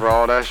know, whenever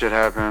all that shit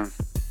happened,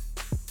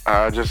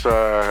 I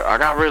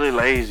got really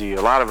lazy.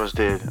 A lot of us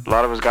did. A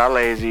lot of us got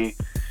lazy.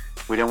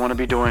 We didn't want to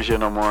be doing shit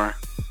no more.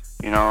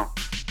 You know,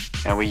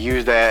 and we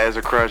used that as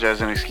a crutch,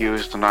 as an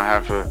excuse to not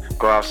have to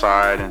go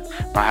outside and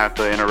not have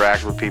to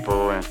interact with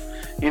people. And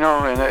you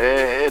know, and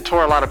it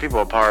tore a lot of people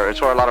apart. It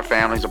tore a lot of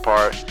families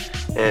apart.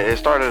 It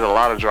started a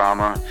lot of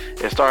drama.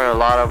 It started a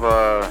lot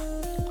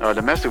of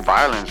domestic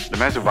violence.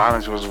 Domestic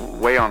violence was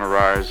way on the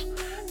rise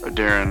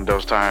during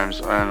those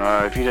times.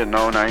 And if you didn't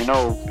know, now you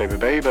know,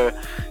 baby.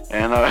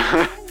 And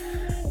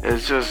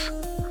it's just,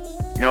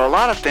 you know, a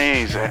lot of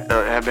things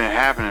have been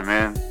happening,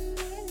 man.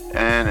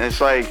 And it's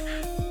like,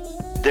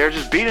 they're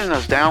just beating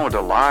us down with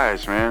the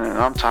lies, man. And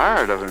I'm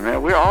tired of it,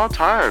 man. We're all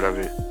tired of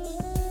it.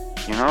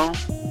 You know?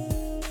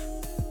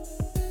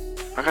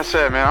 Like I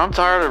said, man, I'm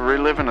tired of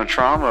reliving the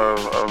trauma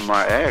of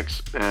my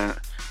ex. And,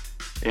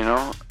 you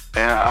know?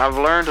 And I've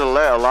learned to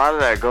let a lot of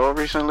that go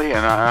recently.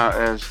 And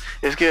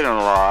it's getting a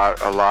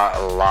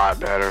lot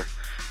better.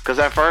 Because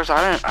at first,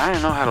 I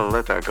didn't know how to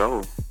let that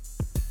go.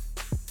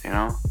 You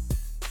know?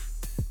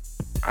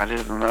 I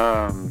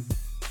didn't,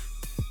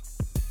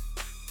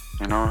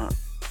 you know?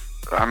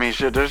 I mean,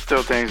 shit, there's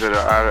still things that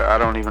I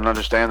don't even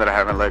understand that I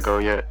haven't let go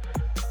yet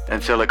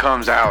until it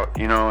comes out,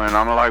 you know, and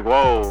I'm like,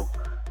 whoa,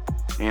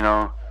 you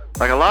know,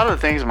 like a lot of the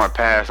things in my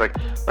past, like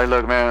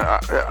look, man,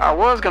 I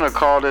was going to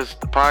call this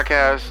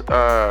podcast,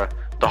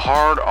 the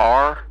hard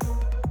R,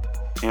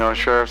 you know,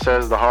 Sheriff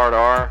says the hard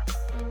R,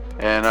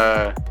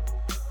 and,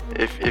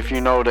 if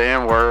you know the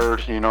N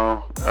word, you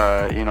know,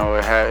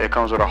 it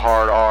comes with a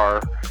hard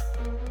R,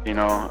 you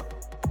know,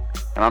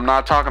 and I'm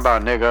not talking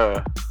about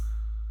nigga,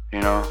 you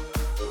know.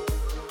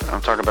 I'm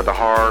talking about the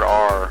hard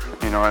R,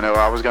 you know. I know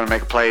I was gonna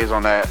make plays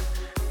on that,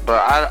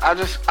 but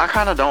I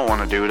kind of don't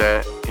want to do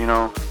that, you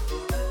know,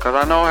 cause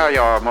I know how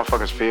y'all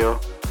motherfuckers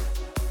feel.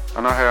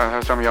 I know how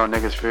some of y'all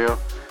niggas feel,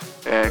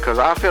 and cause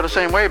I feel the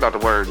same way about the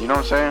word, you know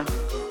what I'm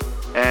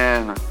saying?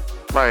 And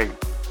like,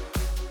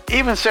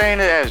 even saying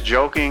it as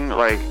joking,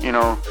 like, you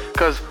know,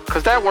 cause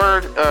that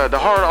word, the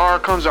hard R,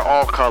 comes in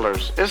all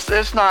colors.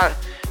 It's not,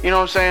 you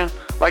know what I'm saying?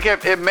 Like,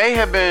 it may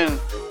have been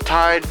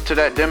tied to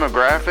that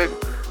demographic.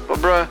 But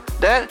bruh,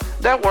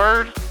 that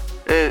word,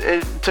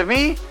 it to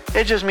me,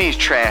 it just means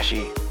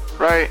trashy,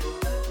 right?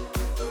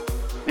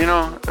 You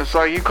know, it's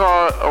like you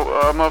call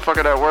a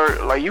motherfucker that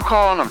word, like you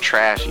calling them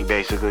trashy,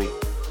 basically.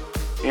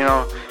 You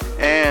know,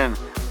 and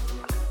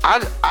I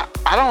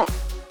don't,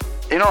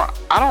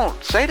 I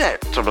don't say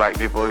that to black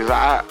people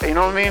because you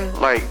know what I mean?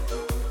 Like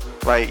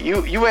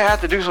you would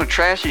have to do some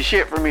trashy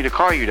shit for me to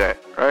call you that,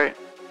 right?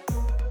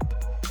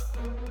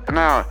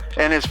 Now,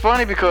 and it's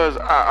funny because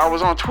I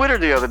was on Twitter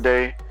the other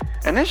day,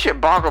 and this shit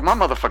boggled my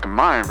motherfucking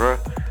mind, bro.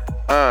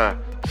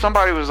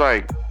 Somebody was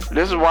like,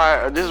 this is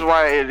why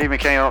it even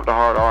came up to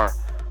hard R.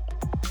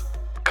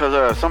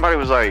 Cause somebody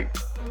was like,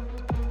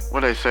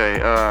 what they say?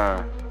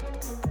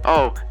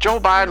 Oh, Joe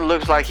Biden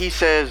looks like he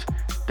says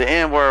the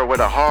N word with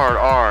a hard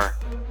R,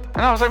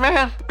 and I was like,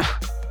 man,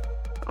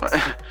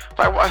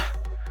 like what?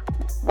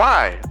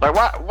 Why? Like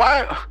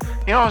why?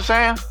 You know what I'm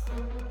saying?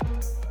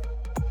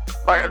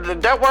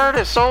 Like that word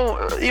is so,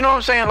 you know what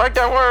I'm saying? Like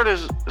that word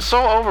is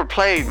so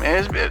overplayed,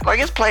 man.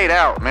 It's played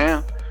out,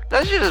 man.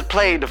 That shit is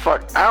played the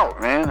fuck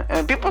out, man.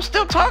 And people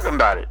still talking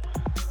about it.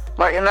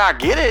 Like, and I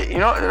get it,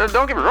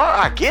 don't get me wrong,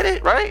 I get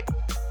it, right?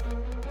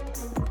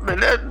 But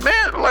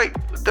man, like,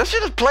 that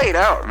shit is played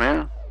out,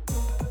 man.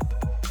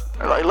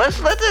 Like,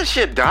 let's let this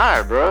shit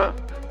die, bro.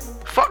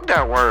 Fuck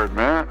that word,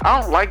 man. I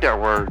don't like that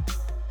word,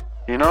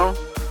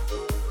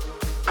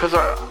 Cause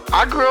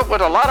I grew up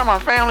with a lot of my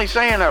family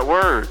saying that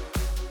word.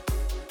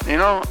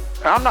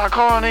 I'm not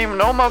calling even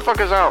no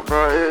motherfuckers out,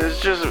 bro.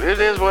 It's just, it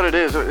is what it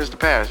is. It's the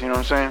past, you know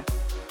what I'm saying?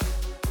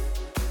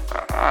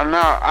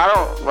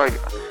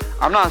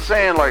 I'm not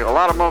saying like a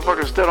lot of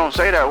motherfuckers still don't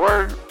say that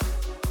word,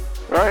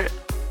 right?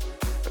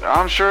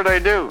 I'm sure they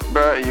do,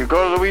 but you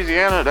go to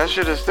Louisiana, that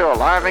shit is still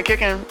alive and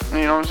kicking,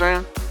 you know what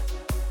I'm saying?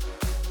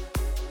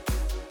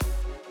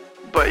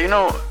 But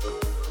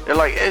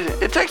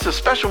it takes a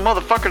special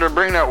motherfucker to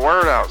bring that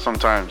word out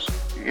sometimes,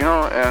 and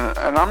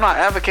I'm not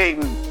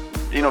advocating,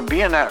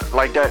 being that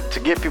like that to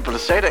get people to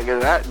say that,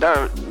 because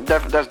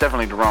that's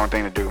definitely the wrong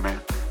thing to do, man.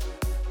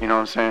 You know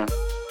what I'm saying?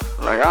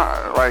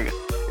 Like,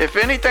 if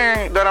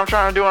anything that I'm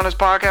trying to do on this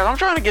podcast, I'm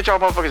trying to get y'all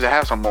motherfuckers to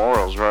have some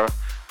morals, bro.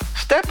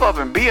 Step up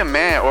and be a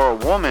man or a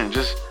woman.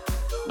 Just,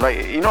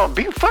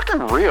 be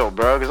fucking real,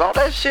 bro. Because all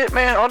that shit,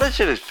 man, all that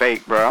shit is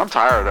fake, bro. I'm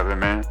tired of it,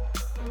 man.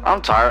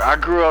 I'm tired. I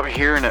grew up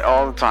hearing it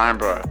all the time,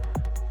 bro.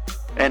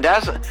 And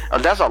that's a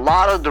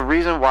lot of the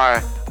reason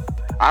why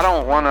I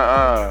don't want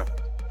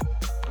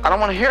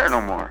to hear it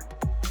no more.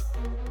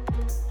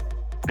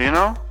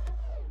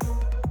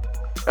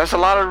 That's a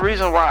lot of the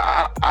reason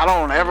why I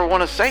don't ever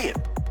want to say it.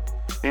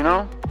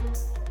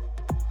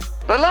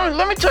 But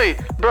let me tell you,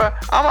 bro.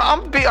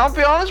 I'll be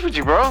honest with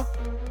you, bro.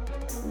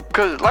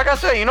 Cause like I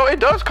said, it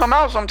does come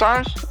out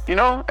sometimes,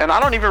 and I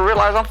don't even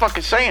realize I'm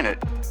fucking saying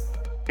it.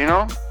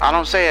 I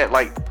don't say it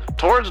like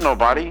towards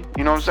nobody.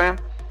 You know what I'm saying?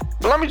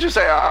 But let me just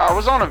say, I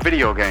was on a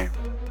video game,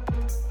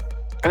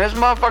 and this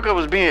motherfucker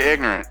was being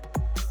ignorant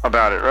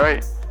about it,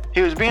 right?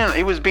 He was being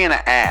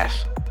an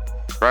ass,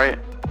 right?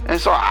 And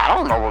so I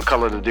don't know what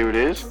color the dude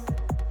is,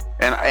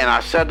 and I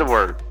said the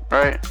word,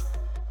 right?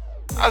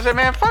 I said,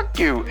 man, fuck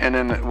you, and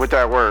then with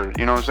that word,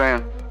 you know what I'm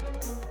saying?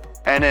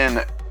 And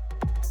then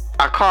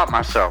I caught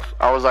myself.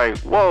 I was like,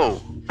 whoa,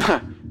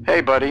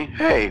 hey buddy,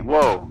 hey,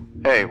 whoa,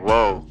 hey,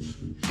 whoa,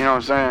 you know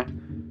what I'm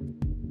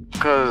saying?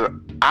 Cause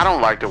I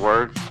don't like the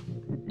word.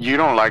 You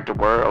don't like the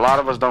word. A lot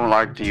of us don't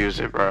like to use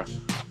it, bro.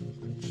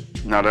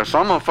 Now there's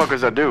some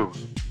motherfuckers that do.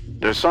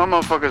 There's some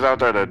motherfuckers out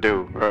there that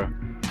do, bro.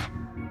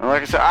 And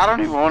like I said, I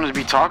don't even want to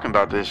be talking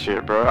about this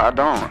shit, bro. I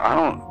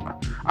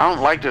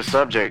don't like this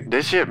subject.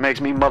 This shit makes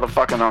me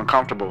motherfucking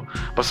uncomfortable.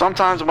 But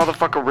sometimes a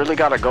motherfucker really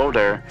gotta go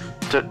there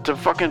to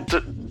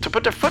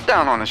put their foot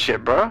down on the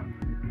shit, bro.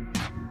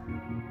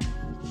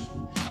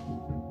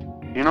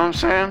 You know what I'm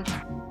saying?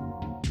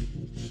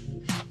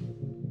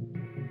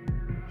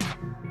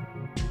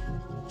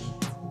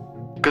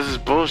 Cause it's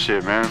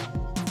bullshit, man.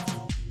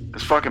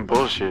 It's fucking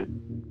bullshit.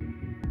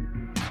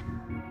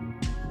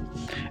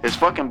 It's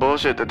fucking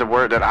bullshit that the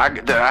word that I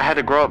had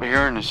to grow up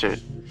hearing this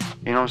shit.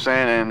 You know what I'm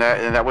saying? And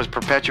that was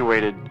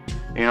perpetuated.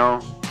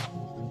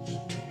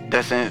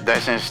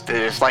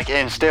 It's like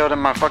instilled in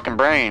my fucking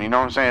brain. You know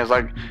what I'm saying? It's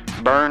like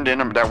burned in.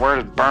 That word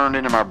is burned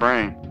into my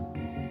brain.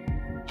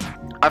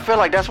 I feel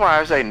like that's why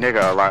I say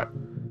nigga a lot.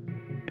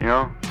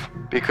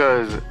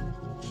 Because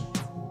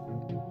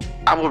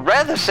I would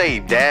rather say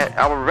that.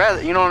 I would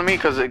rather, you know what I mean?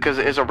 Because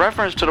it's a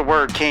reference to the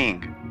word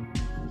king,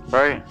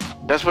 right?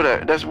 That's why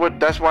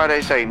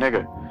they say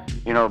nigga.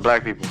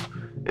 Black people.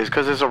 It's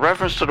because it's a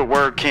reference to the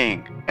word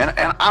king, and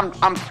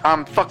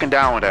I'm fucking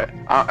down with that.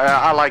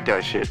 I like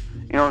that shit.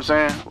 You know what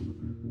I'm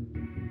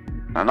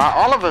saying? Now, not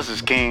all of us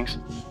is kings,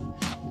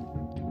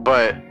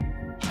 but you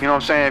know what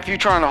I'm saying. If you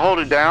trying to hold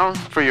it down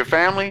for your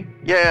family,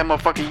 yeah,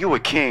 motherfucker, you a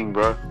king,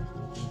 bro.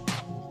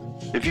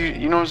 If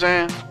you know what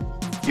I'm saying.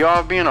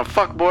 Y'all being a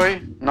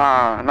fuckboy?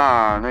 Nah,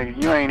 nigga,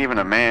 you ain't even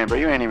a man, bro.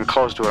 You ain't even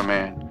close to a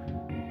man.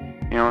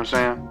 You know what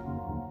I'm saying?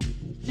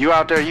 You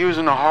out there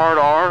using the hard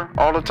R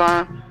all the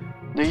time?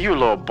 Nigga, you a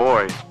little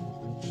boy.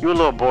 You a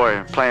little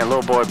boy playing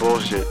little boy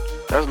bullshit.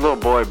 That's little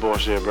boy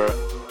bullshit, bro.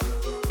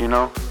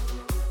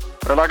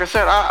 But like I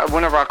said,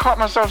 whenever I caught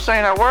myself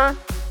saying that word,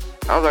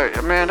 I was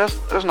like, man,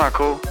 that's not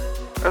cool.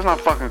 That's not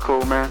fucking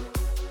cool, man.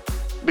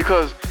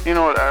 Because,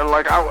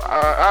 like,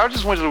 I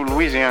just went to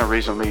Louisiana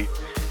recently.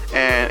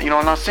 And, you know,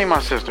 and I see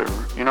my sister,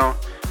 you know,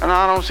 and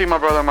I don't see my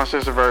brother and my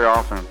sister very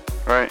often,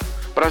 right?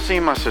 But I see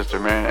my sister,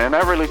 man, and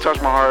that really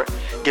touched my heart,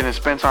 getting to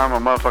spend time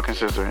with my motherfucking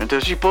sister, until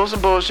she pulled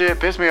some bullshit,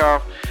 pissed me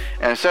off,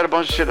 and said a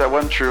bunch of shit that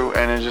wasn't true,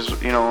 and it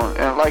just, you know,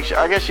 and like,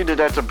 I guess she did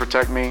that to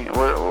protect me,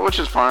 which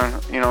is fine,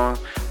 you know,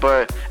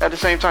 but at the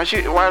same time,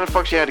 why the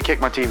fuck she had to kick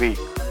my TV?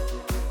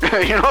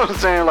 You know what I'm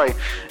saying? Like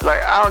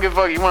I don't give a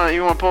fuck. You want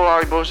to pull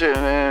all your bullshit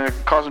and then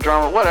cause some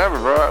drama, whatever,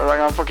 bro. Like,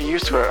 I'm fucking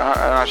used to it,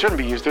 and I shouldn't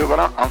be used to it, but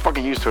I'm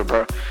fucking used to it,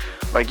 bro.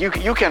 Like, you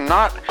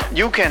cannot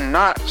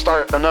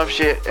start enough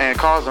shit and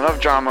cause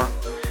enough drama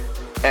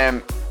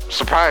and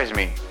surprise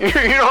me. You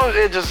know,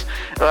 it just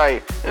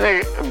like,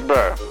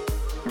 bruh.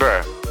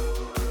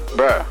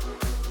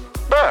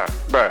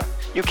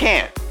 You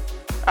can't.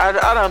 I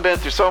done been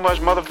through so much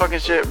motherfucking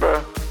shit,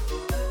 bro.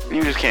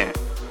 You just can't.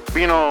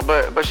 You know,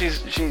 but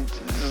she's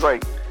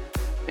like,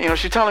 you know,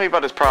 she's telling me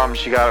about this problem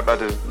she got about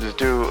this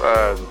dude.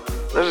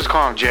 Let's just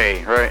call him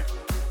Jay, right?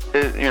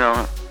 You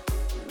know,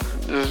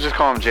 let's just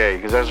call him Jay,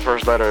 because that's the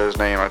first letter of his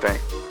name, I think.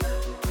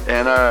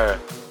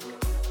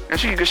 And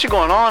she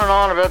going on and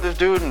on about this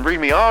dude and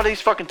reading me all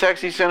these fucking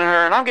texts he's sending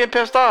her, and I'm getting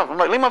pissed off. I'm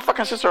like, leave my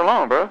fucking sister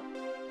alone, bro.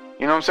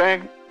 You know what I'm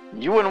saying?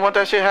 You wouldn't want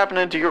that shit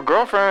happening to your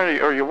girlfriend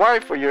or your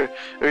wife or your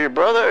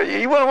brother.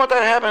 You wouldn't want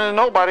that happening to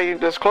nobody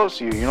that's close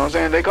to you. You know what I'm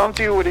saying? They come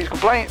to you with these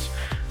complaints.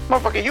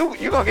 Motherfucker,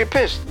 you gonna get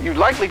pissed. You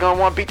likely gonna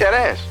want to beat that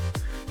ass.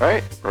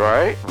 Right?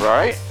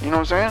 You know what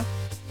I'm saying?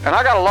 And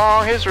I got a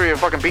long history of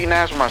fucking beating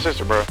ass with my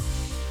sister, bro.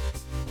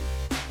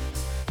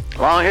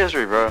 Long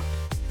history, bro.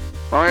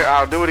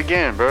 I'll do it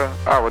again, bro.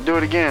 I will do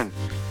it again.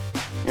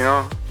 You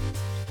know?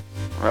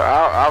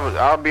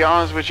 I'll be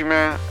honest with you,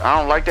 man. I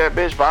don't like that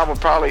bitch, but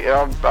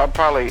I'll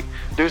probably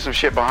do some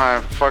shit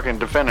behind fucking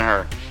defending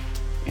her.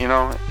 You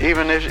know?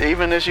 Even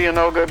if she a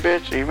no good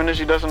bitch, even if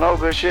she doesn't know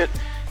good shit,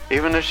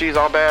 even if she's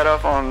all bad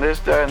up on this,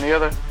 that, and the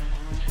other,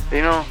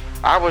 you know,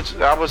 I would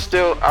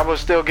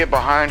still get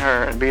behind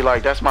her and be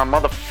like, that's my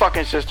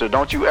motherfucking sister.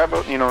 Don't you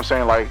ever, you know what I'm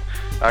saying? Like,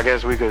 I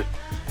guess we could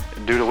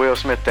do the Will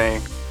Smith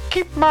thing.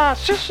 Keep my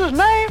sister's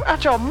name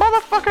out your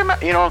motherfucking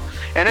mouth, you know.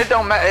 And it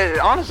don't matter.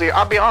 Honestly,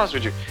 I'll be honest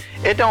with you.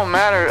 It don't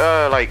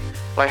matter, like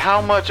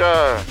how much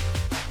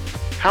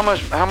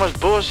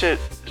bullshit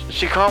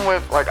she come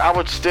with. Like, I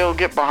would still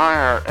get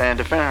behind her and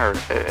defend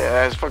her.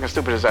 As fucking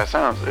stupid as that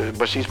sounds,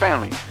 but she's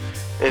family.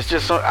 It's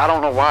just, I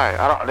don't know why.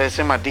 It's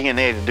in my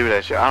DNA to do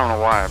that shit. I don't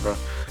know why, bro.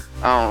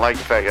 I don't like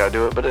the fact that I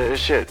do it, but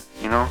it's shit,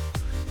 you know.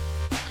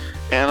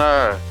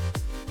 And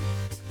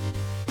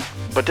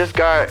but this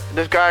guy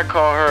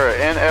called her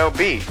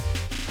NLB,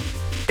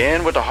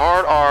 N with the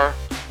hard R,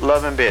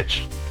 loving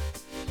bitch.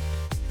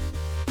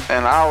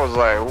 And I was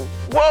like,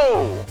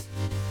 whoa.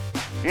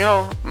 You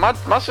know, my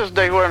sister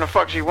date whoever the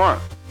fuck she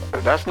want.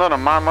 That's none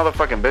of my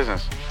motherfucking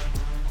business.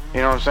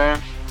 You know what I'm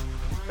saying?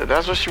 If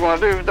that's what she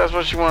want to do, that's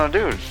what she want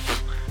to do.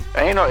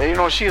 Ain't no, you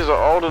know, she's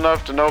old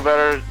enough to know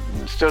better,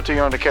 still too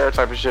young to care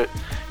type of shit.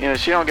 You know,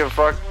 she don't give a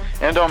fuck,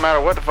 and it don't matter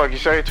what the fuck you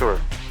say to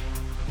her.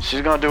 She's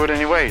gonna do it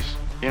anyways.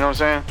 You know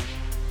what I'm saying?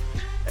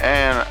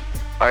 And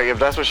like, if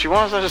that's what she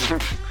wants,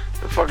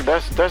 fuck,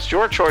 that's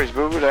your choice,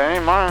 boo. That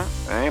ain't mine.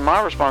 That ain't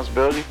my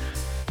responsibility.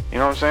 You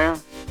know what I'm saying?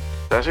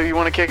 That's who you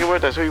want to kick it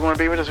with. That's who you want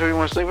to be with. That's who you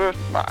want to sleep with.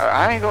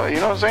 I ain't going. You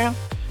know what I'm saying?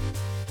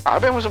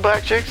 I've been with some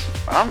black chicks.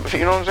 You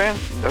know what I'm saying?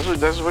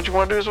 That's what you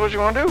want to do. That's what you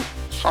want to do.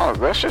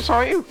 That shit's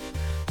on you.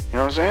 You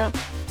know what I'm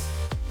saying?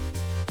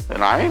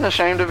 And I ain't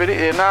ashamed of it.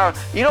 And now,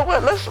 you know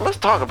what? Let's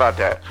talk about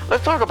that.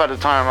 Let's talk about the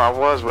time I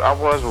was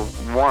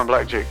with one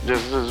black chick.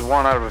 This is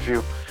one out of a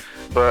few.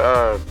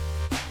 But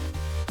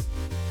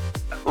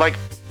like,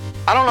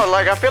 I don't know.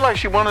 Like, I feel like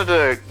she wanted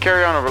to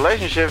carry on a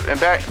relationship. And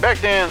back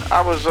then,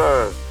 I was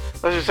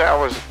let's just say I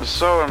was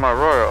sowing my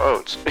royal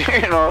oats.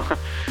 You know,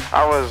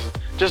 I was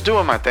just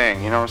doing my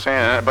thing. You know what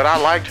I'm saying? But I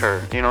liked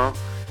her. You know,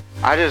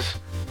 I'm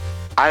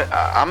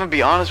gonna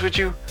be honest with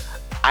you.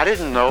 I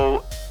didn't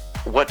know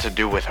what to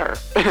do with her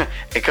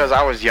because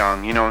I was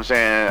young, you know what I'm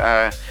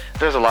saying?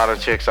 There's a lot of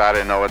chicks I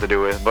didn't know what to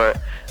do with, but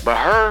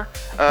her,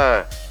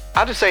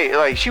 I just say,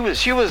 like, she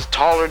was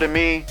taller than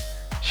me.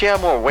 She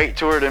had more weight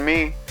to her than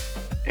me,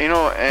 you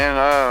know,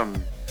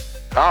 and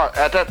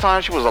at that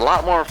time she was a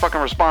lot more fucking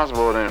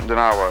responsible than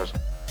I was.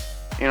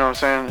 You know what I'm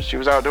saying? She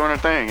was out doing her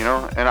thing, you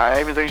know, and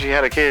I even think she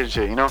had a kid and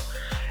shit, you know,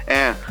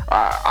 and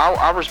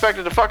I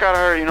respected the fuck out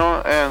of her, you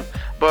know,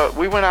 but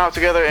we went out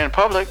together in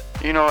public,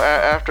 you know,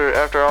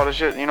 after all this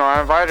shit, you know,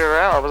 I invited her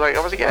out. I was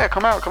like, yeah,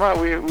 come out.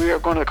 We are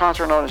going to the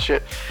concert and all this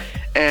shit.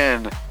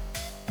 And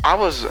I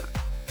was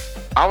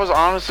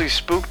honestly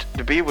spooked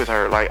to be with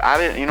her. Like, I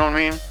didn't, you know what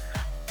I mean?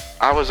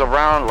 I was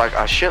around like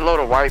a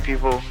shitload of white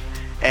people,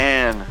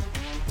 and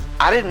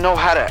I didn't know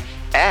how to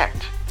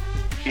act.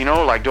 You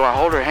know, like, do I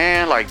hold her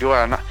hand? Like, do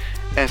I not?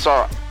 And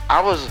so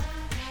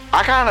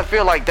I kind of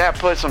feel like that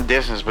put some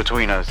distance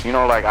between us. You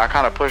know, like, I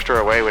kind of pushed her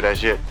away with that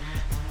shit.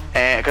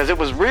 And because it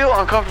was real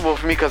uncomfortable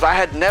for me, because I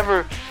had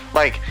never,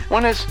 like,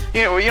 when it's,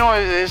 you know,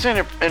 it's in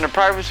the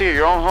privacy of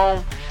your own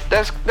home,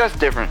 that's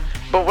different.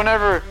 But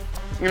whenever,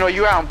 you know,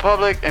 you out in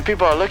public and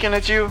people are looking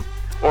at you,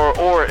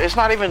 or it's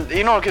not even,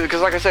 you know,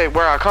 because like I said,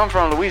 where I come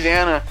from,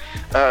 Louisiana,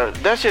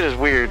 that shit is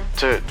weird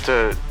to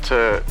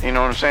you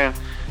know what I'm saying?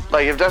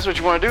 Like, if that's what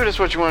you want to do, that's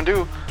what you want to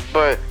do.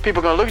 But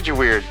people gonna look at you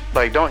weird.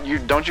 Like, don't you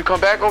come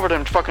back over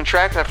them fucking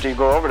tracks after you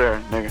go over there,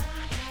 nigga.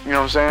 You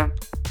know what I'm saying?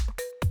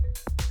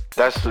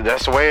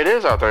 That's the way it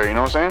is out there. You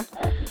know what I'm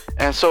saying?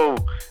 And so,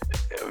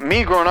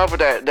 me growing up with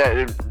that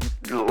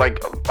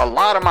like a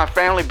lot of my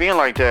family being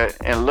like that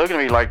and looking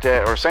at me like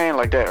that or saying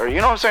like that, or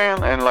you know what I'm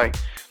saying? And like,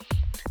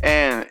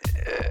 and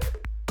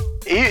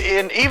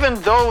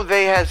even though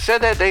they had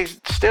said that, they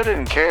still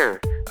didn't care.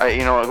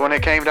 You know, when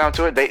it came down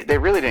to it, they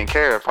really didn't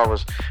care if I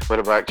was with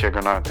a black chick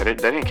or not. They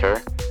didn't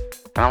care.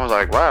 And I was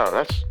like, wow,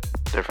 that's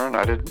different.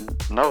 I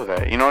didn't know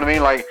that. You know what I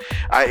mean? Like,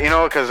 you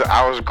know, because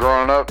I was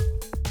growing up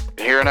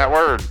hearing that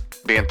word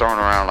being thrown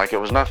around like it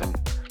was nothing.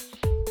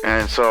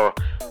 And so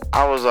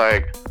I was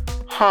like,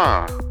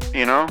 huh,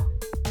 you know?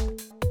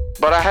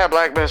 But I had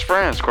black best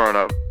friends growing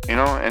up, you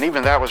know? And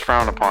even that was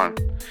frowned upon.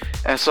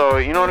 And so,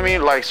 you know what I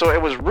mean? Like, so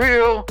it was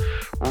real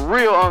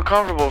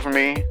uncomfortable for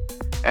me.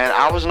 And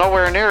I was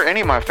nowhere near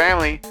any of my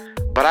family,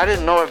 but I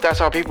didn't know if that's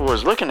how people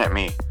was looking at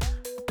me.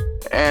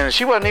 And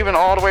she wasn't even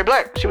all the way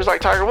black. She was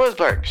like Tiger Woods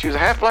black. She was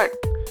half black.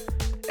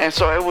 And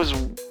so it was,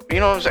 you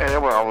know what I'm saying?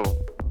 I was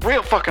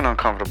real fucking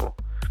uncomfortable.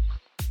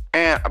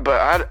 But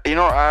I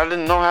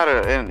didn't know how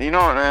to, and you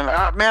know,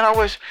 man, I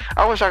wish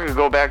I could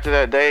go back to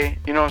that day.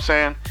 You know what I'm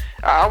saying?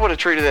 I would have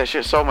treated that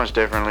shit so much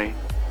differently.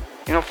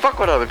 You know, fuck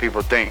what other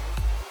people think.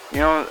 You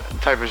know,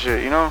 type of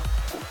shit. You know.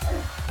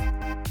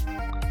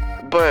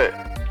 But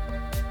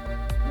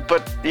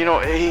you know,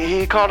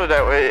 he called it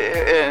that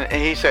way, and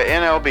he said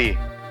NLB,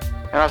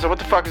 and I said, what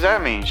the fuck does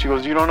that mean? She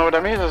goes, you don't know what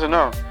that means? I said,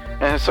 no.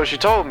 And so she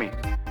told me,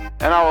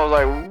 and I was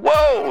like,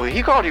 whoa,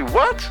 he called you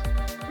what?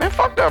 Man,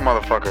 fuck that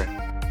motherfucker.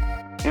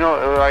 You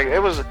know, like it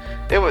was,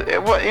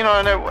 you know,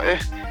 and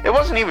it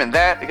wasn't even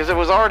that, because it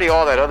was already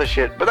all that other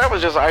shit, but that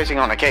was just icing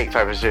on the cake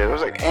type of shit. It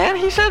was like, and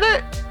he said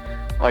that?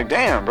 Like,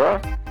 damn,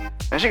 bro.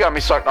 And she got me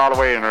sucked all the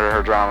way into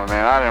her drama,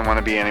 man. I didn't want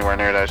to be anywhere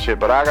near that shit,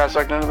 but I got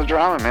sucked into the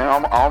drama,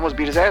 man. I almost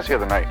beat his ass the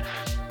other night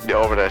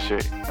over that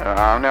shit.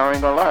 I'm not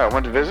even gonna lie. I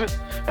went to visit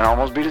and I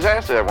almost beat his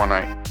ass that one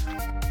night.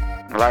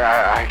 Like,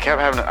 I kept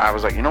having, I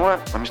was like, you know what?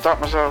 Let me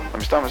stop myself,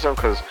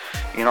 because,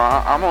 you know,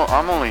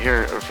 I'm only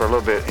here for a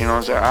little bit. You know what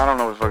I'm saying? I don't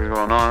know what the fuck is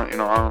going on. You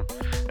know,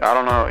 I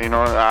don't know. You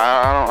know,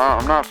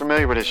 I'm not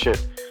familiar with this shit.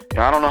 You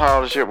know, I don't know how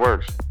all this shit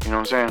works. You know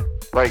what I'm saying?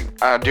 Like,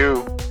 I do.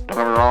 Don't get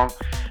me wrong.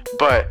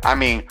 But I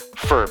mean,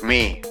 for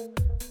me,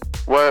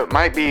 what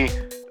might be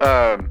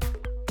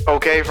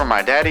okay for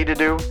my daddy to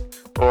do,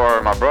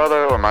 or my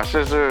brother, or my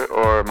sister,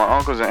 or my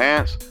uncles and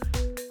aunts,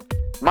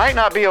 might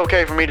not be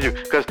okay for me to do.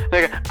 Because,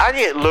 nigga, I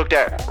get looked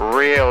at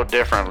real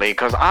differently,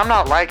 because I'm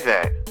not like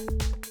that.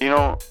 You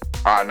know?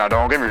 Now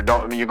don't get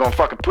me, you're gonna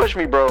fucking push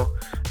me, bro.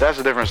 That's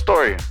a different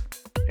story.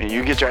 And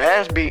you get your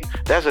ass beat,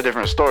 that's a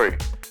different story.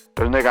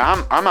 But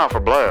nigga, I'm out for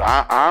blood.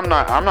 I'm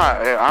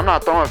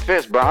not throwing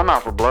fists, but I'm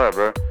out for blood,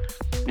 bro.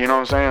 You know what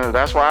I'm saying?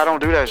 That's why I don't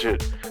do that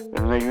shit.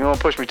 And you don't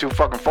push me too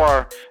fucking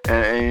far,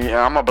 and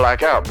I'm gonna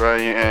black out, bro.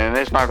 And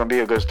it's not gonna be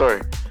a good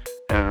story,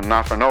 and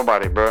not for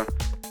nobody, bro.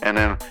 And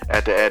then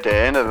at the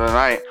end of the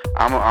night,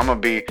 I'm gonna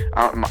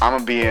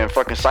be in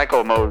fucking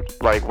psycho mode.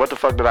 Like, what the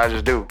fuck did I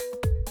just do?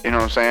 You know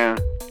what I'm saying?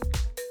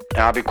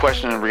 And I'll be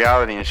questioning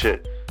reality and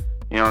shit.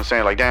 You know what I'm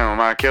saying? Like, damn, am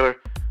I a killer?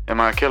 Am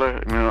I a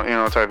killer? You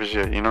know, type of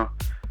shit. You know?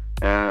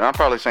 And I'm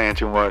probably saying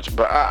too much,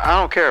 but I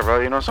don't care,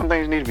 bro. You know, some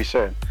things need to be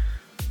said.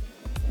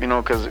 You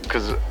know, cause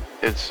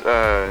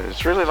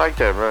it's really like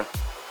that, bro.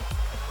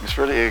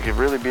 It could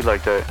really be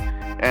like that.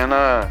 And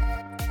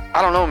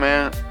I don't know,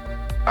 man.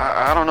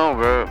 I don't know,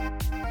 bro.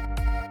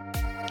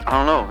 I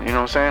don't know. You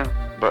know what I'm saying?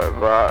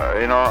 But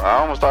you know, I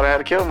almost thought I had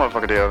to kill a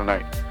motherfucker the other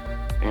night.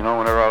 You know,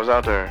 whenever I was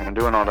out there and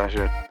doing all that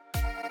shit.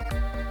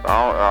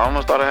 I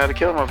almost thought I had to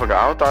kill a motherfucker.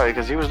 I thought,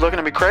 because he was looking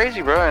at me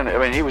crazy, bro. And I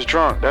mean, he was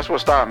drunk. That's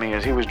what stopped me,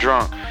 is he was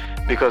drunk.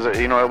 Because,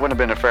 you know, it wouldn't have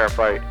been a fair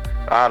fight.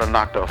 I'd have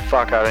knocked the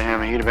fuck out of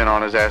him, and he'd have been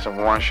on his ass in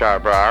one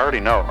shot, bro. I already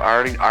know. I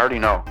already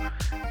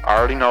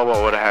know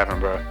what would have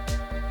happened, bro.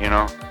 You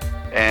know?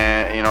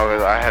 And, you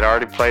know, I had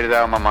already played it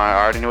out in my mind.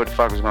 I already knew what the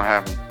fuck was gonna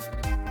happen.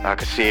 I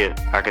could see it.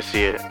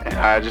 And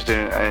I just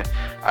didn't,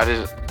 I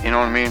just, you know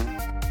what I mean?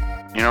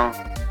 You know?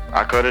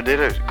 I could have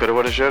did it. Could have,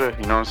 would have, should have.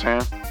 You know what I'm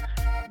saying?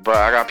 But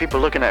I got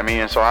people looking at me,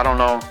 and so I don't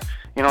know.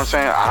 You know what I'm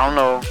saying? I don't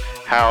know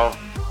how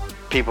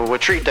people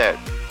would treat that.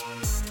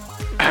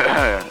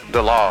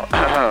 The law,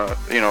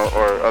 you know,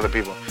 or other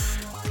people.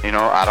 You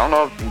know, I don't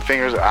know.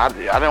 Fingers. I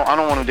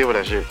don't want to deal with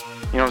that shit.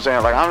 You know what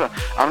I'm saying? Like,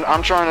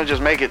 I'm trying to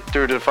just make it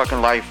through the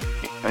fucking life.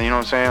 You know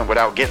what I'm saying?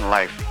 Without getting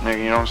life, nigga.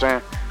 You know what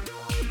I'm saying?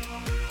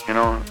 You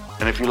know.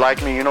 And if you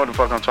like me, you know what the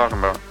fuck I'm talking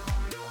about.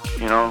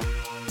 You know.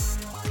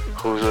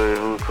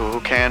 Who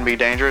can be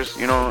dangerous?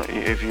 You know,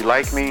 if you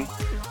like me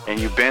and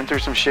you've been through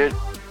some shit,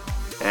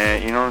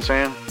 and you know what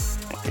I'm saying,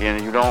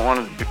 and you don't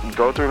want to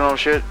go through no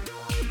shit,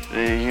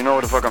 you know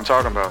what the fuck I'm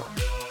talking about.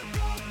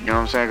 You know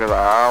what I'm saying? Because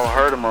I'll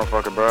hurt a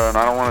motherfucker, bro, and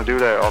I don't want to do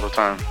that all the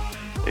time.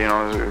 You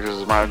know,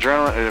 because my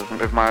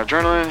adrenaline, if my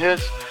adrenaline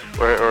hits,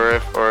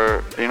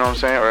 or you know what I'm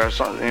saying, or if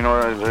some, you know,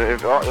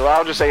 if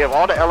I'll just say if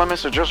all the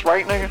elements are just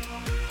right, nigga.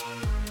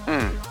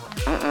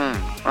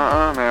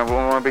 Man, we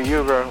don't want to be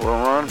you, bro. We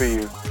don't want to be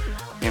you.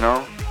 You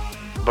know,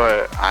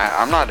 but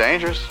I'm not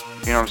dangerous.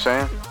 You know what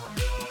I'm saying?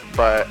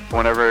 But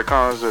whenever it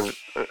comes to,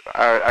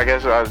 I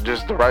guess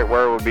just the right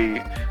word would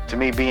be to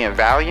me being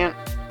valiant.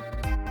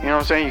 You know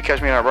what I'm saying? You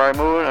catch me in that right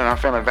mood and I'm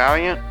feeling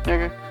valiant,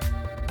 nigga.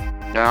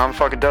 Now I'm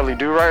fucking Dudley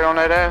Do Right on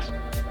that ass.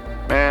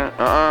 Man,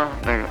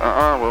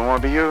 nigga, wouldn't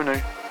want to be you,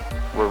 nigga.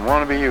 Wouldn't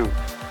want to be you.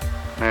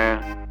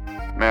 Man,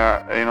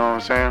 you know what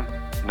I'm saying?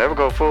 Never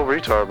go full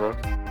retard, bro.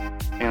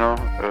 You know,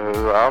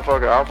 I'll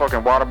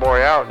fucking water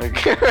boy out,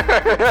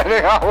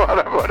 nigga. I'll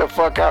water the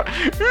fuck out.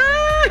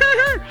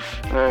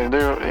 Dude,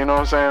 you know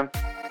what I'm saying?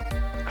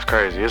 It's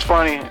crazy. It's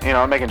funny, you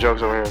know, I'm making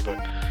jokes over here,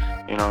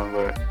 but, you know,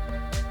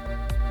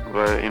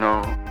 but, you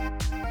know,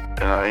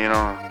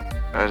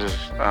 I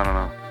just, I don't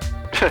know.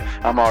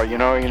 I'm all, you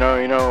know,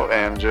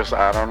 and just,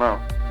 I don't know,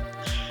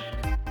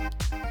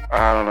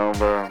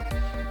 bro.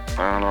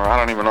 I don't know. I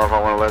don't even know if I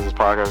want to let this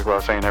podcast go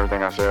out saying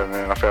everything I said,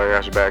 man. I feel like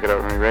I should back it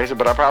up and erase it,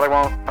 but I probably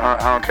won't. I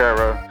don't care,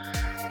 bro.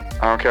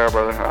 I don't care,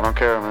 brother. I don't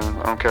care, man.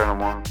 I don't care no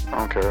more. I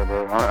don't care,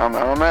 bro.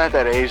 I'm at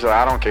that age that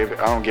I don't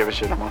give a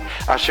shit no more.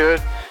 I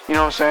should, you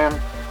know what I'm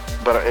saying?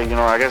 But, you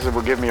know, I guess it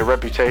would give me a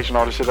reputation,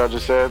 all the shit I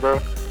just said, bro.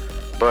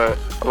 But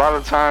a lot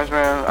of the times,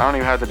 man, I don't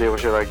even have to deal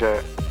with shit like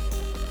that.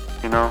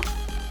 You know?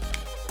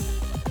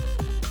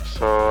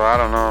 So, I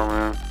don't know,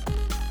 man.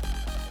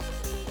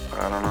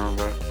 I don't know,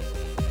 bro.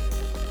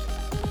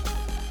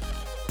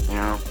 You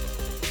know?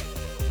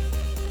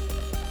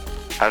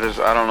 I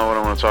don't know what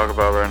I want to talk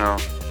about right now.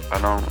 I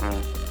don't,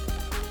 man.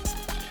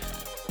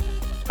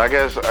 I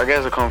guess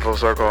it come full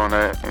circle on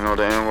that, you know,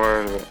 the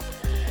N-word.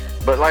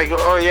 But like,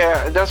 oh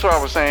yeah, that's what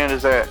I was saying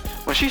is that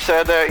when she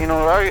said that, you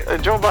know,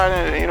 Joe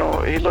Biden, you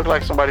know, he looked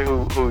like somebody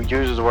who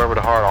uses the word with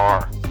a hard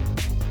R.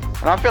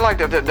 And I feel like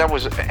that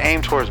was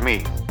aimed towards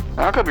me.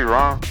 And I could be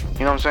wrong, you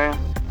know what I'm saying?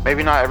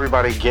 Maybe not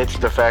everybody gets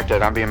the fact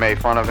that I'm being made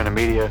fun of in the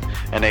media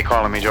and they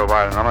calling me Joe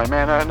Biden. I'm like,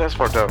 man, that's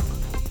fucked up,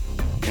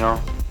 you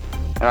know?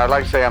 And I'd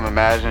like to say I'm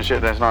imagining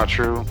shit that's not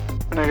true.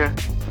 But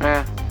nigga,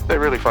 man, they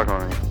really fucking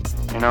with me,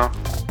 you know?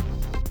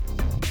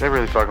 They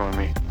really fucking with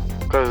me.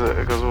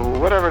 Cause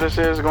whatever this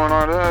is going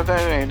on,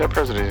 that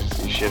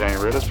presidency shit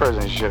ain't real. This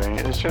presidency shit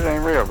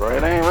ain't real, bro.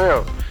 It ain't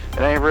real.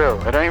 It ain't real.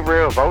 It ain't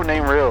real. Voting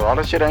ain't real. All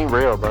this shit ain't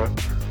real, bro.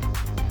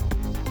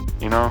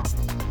 You know?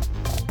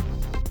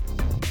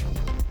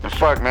 And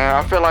fuck, man.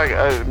 I feel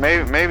like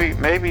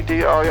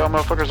maybe all y'all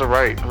motherfuckers are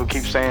right who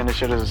keep saying this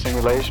shit is a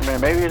simulation,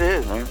 man. Maybe it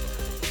is, man.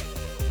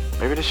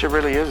 Maybe this shit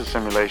really is a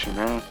simulation,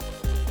 man.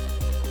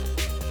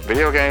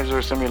 Video games are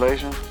a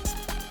simulation.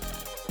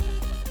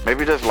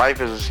 Maybe this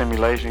life is a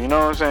simulation, you know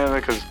what I'm saying?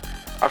 Because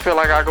I feel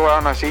like I go out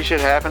and I see shit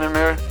happening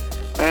there,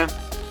 man,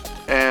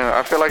 and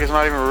I feel like it's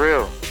not even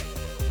real.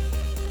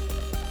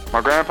 My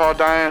grandpa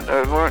dying,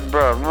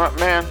 bro,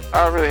 man,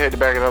 I really hate to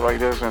back it up like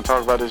this and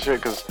talk about this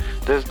shit, because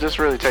this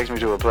really takes me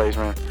to a place,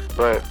 man.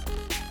 But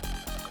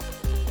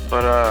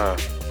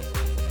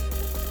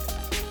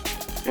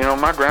you know,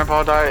 my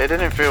grandpa died, it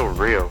didn't feel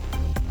real.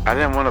 I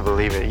didn't want to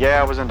believe it.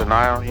 Yeah, I was in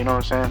denial, you know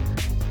what I'm saying?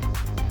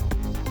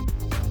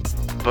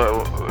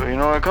 But, you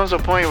know, it comes to a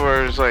point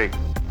where it's like,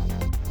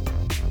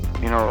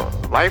 you know,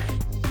 life,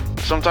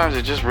 sometimes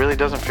it just really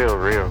doesn't feel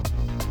real.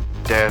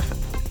 Death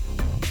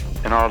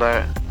and all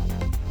that.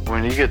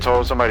 When you get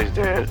told somebody's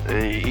dead,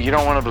 you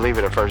don't want to believe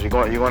it at first. You're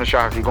going to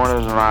shock, you're going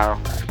into denial,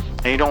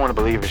 and you don't want to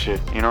believe it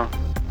shit, you know?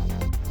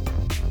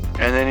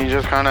 And then you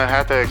just kind of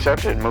have to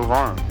accept it and move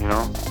on, you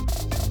know?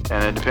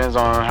 And it depends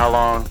on how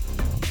long,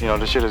 you know,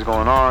 the shit is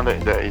going on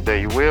that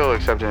you will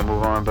accept it and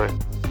move on, but...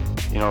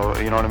 You know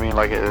what I mean?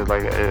 Like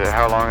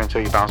how long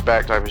until you bounce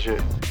back type of shit.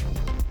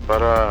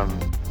 But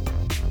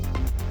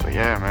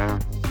yeah, man.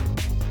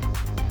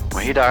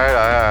 When he died,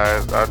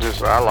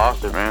 I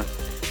lost it, man.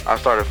 I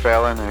started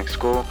failing in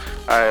school.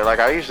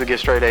 I used to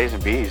get straight A's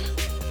and B's.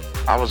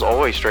 I was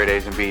always straight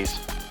A's and B's.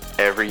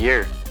 Every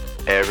year.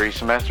 Every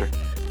semester.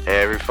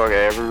 Every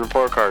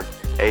report card.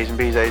 A's and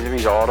B's,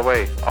 all the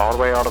way. All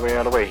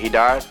the way. He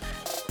died.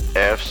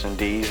 F's and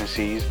D's and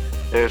C's.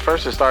 At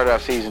first it started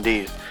out C's and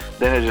D's.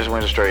 Then it just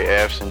went to straight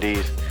F's and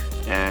D's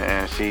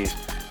and C's.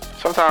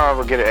 Sometimes I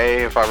would get an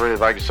A if I really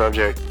liked the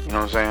subject, you know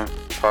what I'm saying?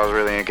 If I was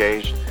really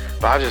engaged.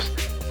 But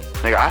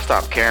I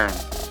stopped caring.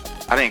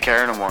 I didn't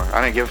care no more.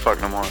 I didn't give a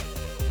fuck no more.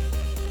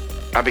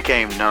 I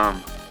became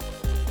numb.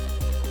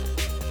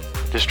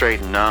 Just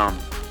straight numb.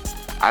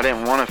 I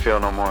didn't want to feel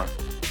no more.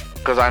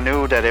 Because I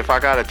knew that if I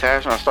got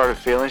attached and I started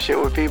feeling shit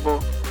with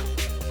people,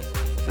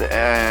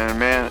 and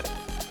man,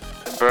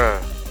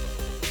 bruh,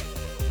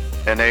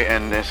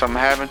 and something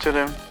happened to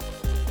them,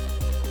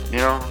 you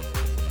know,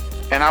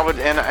 and I would,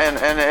 and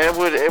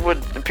it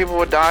would, people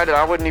would die that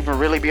I wouldn't even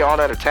really be all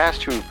that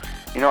attached to,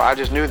 you know, I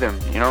just knew them,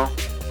 you know.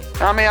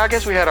 I mean, I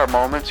guess we had our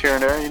moments here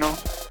and there, you know,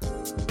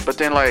 but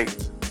then like,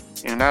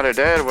 you know, now they're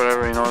dead or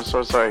whatever, you know, so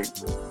it's like,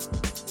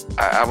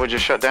 I would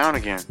just shut down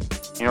again,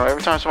 you know,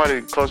 every time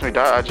somebody close to me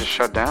died, I just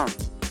shut down,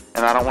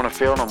 and I don't want to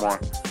feel no more.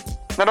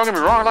 Now don't get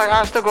me wrong, like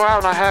I still go out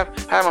and I have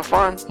my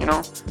fun, you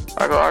know.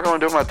 I go and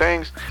do my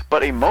things,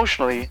 but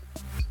emotionally,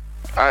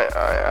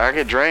 I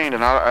get drained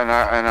and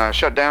I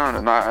shut down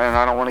and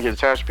I don't want to get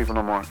attached to people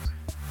no more.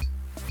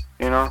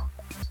 You know,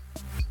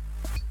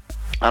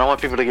 I don't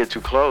want people to get too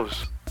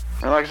close.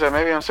 And like I said,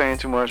 maybe I'm saying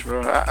too much,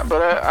 bro.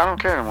 But I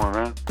don't care anymore,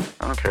 man.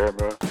 I don't care,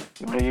 bro.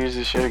 You wanna use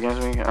this shit against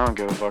me? I don't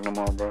give a fuck no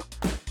more, bro.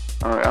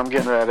 I'm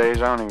getting to that age.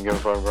 I don't even give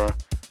a fuck, bro.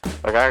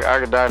 Like I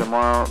could die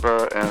tomorrow,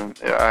 bro, and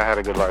I had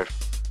a good life.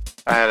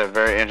 I had a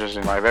very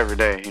interesting life every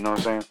day. You know what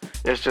I'm saying?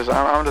 It's just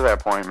I'm to that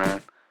point,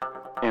 man.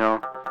 You know,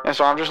 and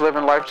so I'm just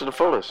living life to the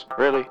fullest,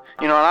 really.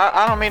 You know, and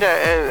I don't mean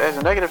that as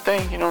a negative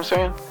thing. You know what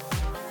I'm saying?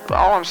 But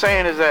all I'm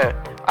saying is that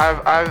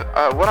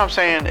what I'm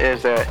saying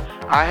is that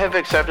I have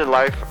accepted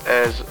life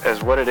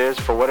as what it is,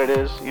 for what it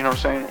is. You know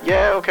what I'm saying?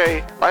 Yeah,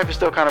 okay. Life is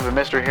still kind of a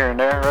mystery here and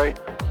there, right?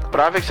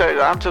 But I'm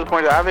to the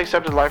point that I've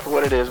accepted life for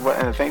what it is,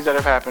 and the things that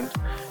have happened,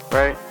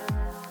 right?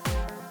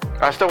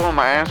 I still want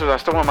my answers. I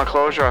still want my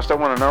closure. I still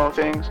want to know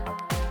things.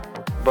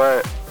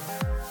 But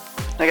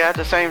like at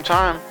the same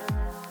time,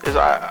 is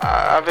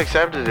I've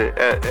accepted it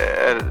at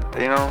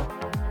you know,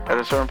 at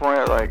a certain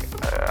point. Like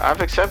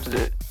I've accepted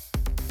it.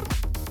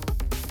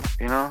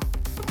 You know,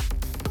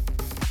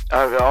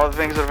 all the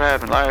things that have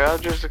happened. Like I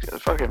just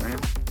fuck it, man.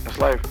 It's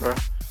life, bro.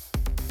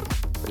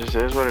 It just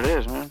is what it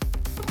is, man.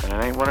 And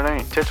it ain't what it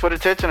ain't. Tits what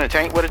it tits and it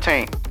ain't what it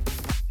ain't.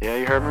 Yeah,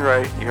 you heard me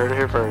right. You heard it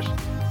here first.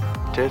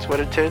 Tits what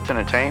it tits and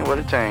it ain't what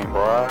it ain't,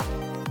 boy.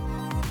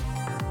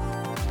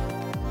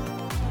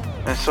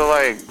 And so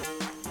like,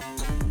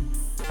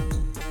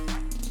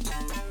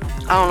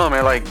 I don't know,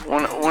 man. Like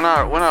when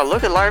I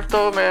look at life,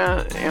 though,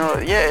 man, you know,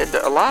 yeah,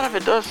 a lot of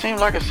it does seem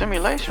like a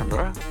simulation,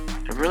 bro.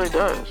 It really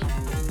does.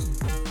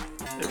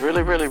 It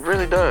really, really,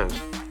 really does.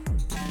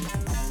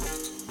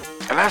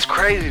 And that's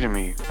crazy to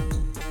me.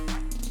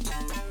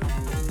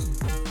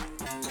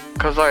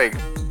 Cause like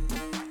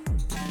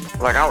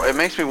it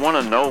makes me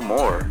want to know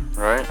more,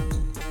 right?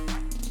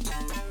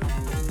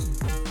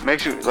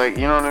 Makes you like,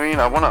 you know what I mean?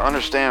 I want to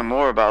understand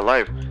more about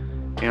life,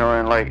 you know.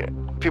 And like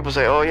people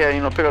say, oh yeah,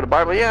 you know, pick up the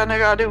Bible. Yeah,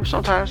 nigga, I do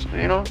sometimes.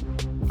 You know,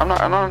 I'm not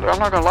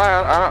gonna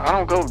lie. I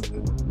don't go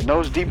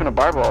nose deep in the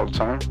Bible all the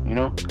time. You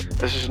know,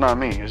 that's just not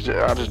me.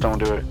 I just don't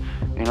do it.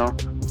 You know,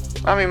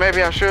 I mean,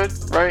 maybe I should,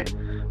 right?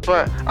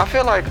 But I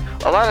feel like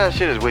a lot of that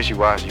shit is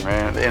wishy-washy,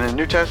 man. In the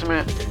New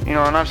Testament, you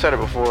know, and I've said it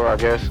before, I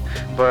guess,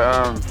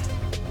 but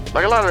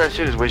like a lot of that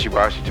shit is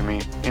wishy-washy to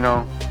me. You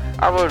know,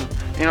 I would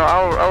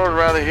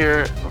rather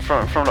hear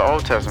from the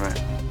Old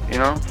Testament, you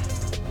know.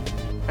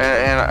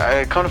 And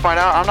I come to find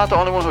out, I'm not the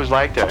only one who's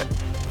like that.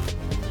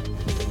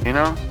 You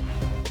know,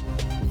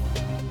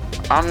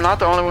 I'm not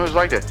the only one who's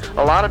like that.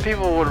 A lot of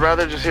people would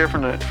rather just hear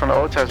from the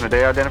Old Testament.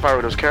 They identify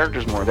with those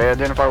characters more. They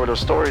identify with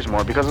those stories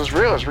more because it's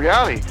real. It's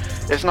reality.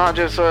 It's not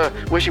just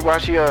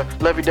wishy-washy,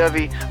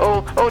 lovey-dovey.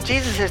 Oh,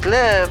 Jesus is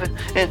love,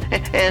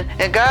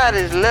 and God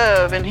is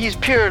love, and He's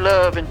pure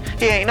love, and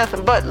He ain't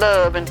nothing but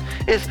love, and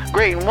it's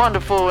great and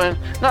wonderful. And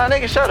nah,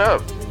 nigga, shut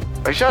up.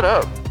 Like, shut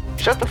up.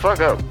 Shut the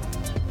fuck up.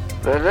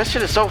 That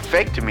shit is so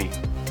fake to me.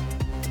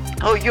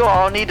 Oh, you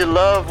all need to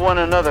love one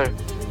another.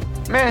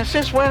 Man,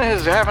 since when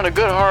has having a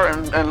good heart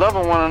and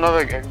loving one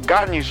another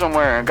gotten you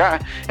somewhere and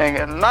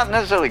not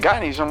necessarily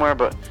gotten you somewhere,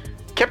 but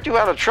kept you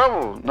out of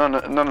trouble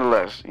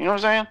nonetheless? You know what I'm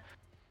saying?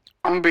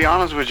 I'm gonna be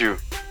honest with you.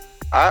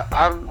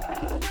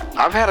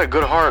 I've had a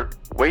good heart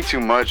way too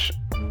much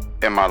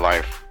in my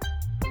life.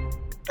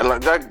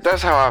 Like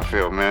that's how I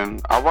feel, man.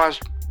 I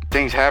watch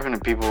things happen to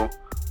people,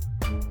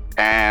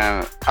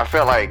 and I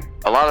felt like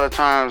a lot of the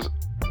times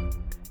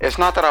it's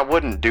not that I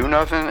wouldn't do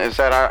nothing. It's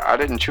that I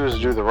didn't choose to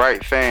do the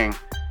right thing.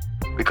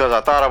 Because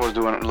I thought I was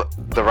doing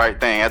the right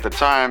thing at the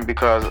time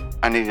because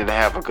I needed to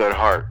have a good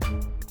heart.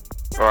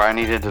 Or I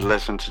needed to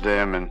listen to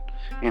them and,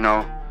 you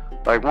know,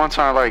 like one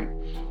time, like,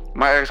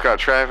 my ex got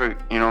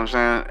trafficked, you know what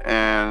I'm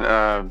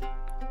saying?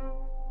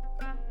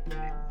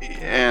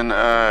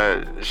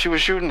 And she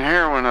was shooting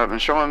heroin up and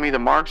showing me the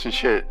marks and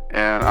shit.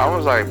 And I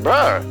was like,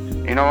 bruh,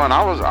 you know, and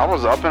I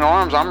was up in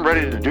arms. I'm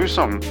ready to do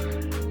something,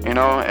 you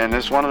know? And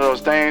it's one of those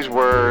things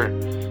where...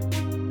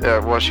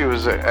 well, she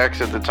was an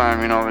ex at the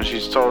time, you know, and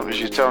she's telling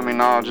me,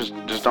 no,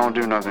 just don't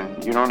do nothing.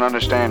 You don't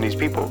understand these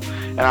people.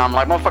 And I'm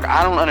like, motherfucker,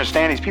 I don't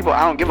understand these people.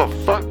 I don't give a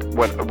fuck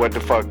what the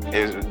fuck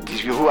is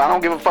these people. I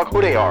don't give a fuck who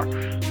they are.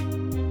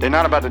 They're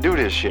not about to do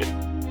this shit.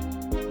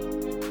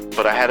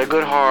 But I had a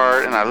good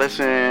heart and I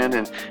listened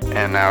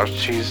and now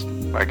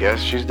I guess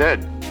she's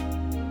dead.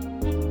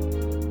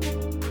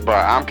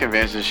 But I'm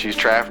convinced that she's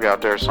trafficked out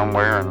there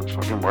somewhere and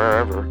fucking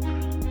wherever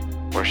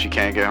where she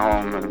can't get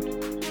home,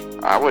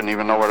 and I wouldn't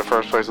even know where the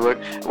first place to look.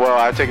 Well,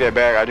 I take that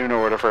back. I do know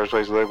where the first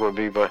place to look would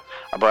be, but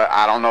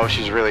I don't know if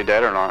she's really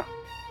dead or not.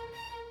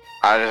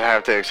 I just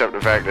have to accept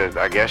the fact that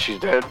I guess she's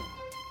dead.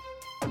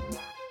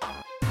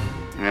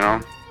 You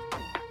know?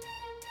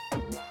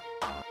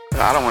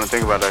 I don't want to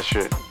think about that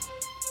shit.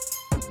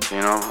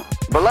 You know?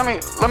 But let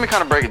me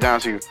kind of break it down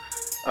to you.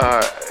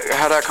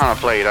 How that kind of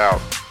played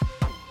out.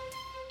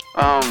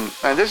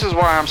 And this is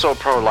why I'm so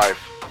pro-life.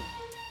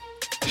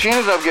 She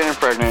ended up getting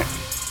pregnant,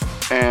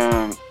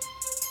 and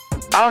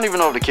I don't even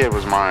know if the kid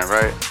was mine,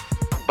 right?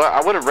 But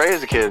I would have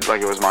raised the kid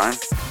like it was mine.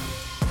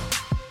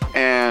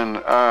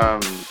 And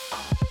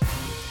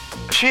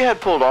she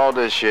had pulled all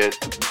this shit,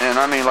 and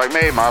I mean, like,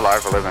 made my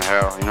life a living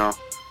hell, you know?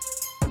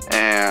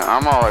 And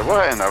I'm all like,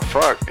 what in the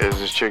fuck is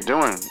this chick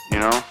doing, you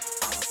know?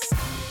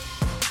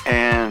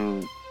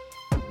 And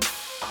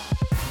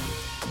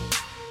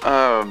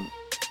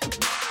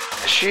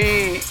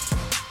she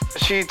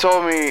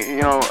told me,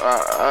 you know,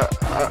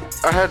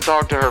 I had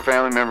talked to her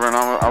family member, and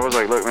I was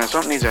like, look, man,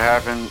 something needs to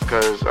happen,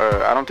 because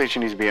I don't think she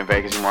needs to be in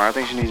Vegas anymore. I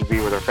think she needs to be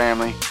with her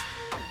family.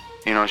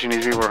 You know, she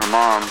needs to be with her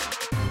mom,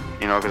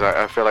 you know, because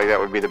I feel like that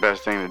would be the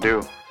best thing to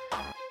do.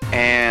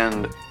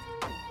 And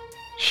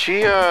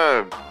she,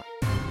 I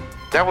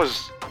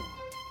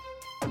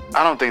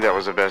don't think that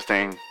was the best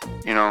thing,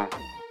 you know.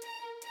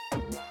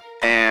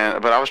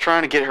 But I was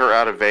trying to get her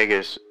out of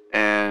Vegas,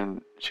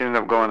 and she ended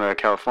up going to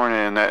California,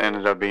 and that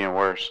ended up being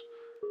worse.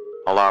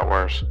 A lot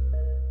worse.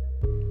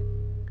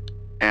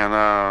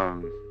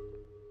 And,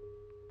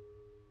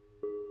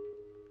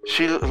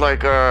 she,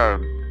 like,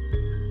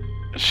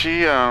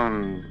 she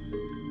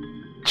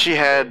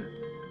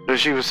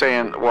was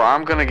saying, well,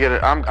 I'm getting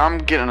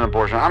an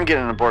abortion.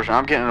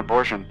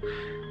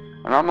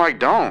 And I'm like,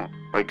 don't.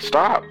 Like,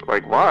 stop.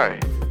 Like, why?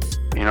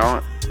 You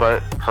know?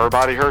 But her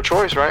body, her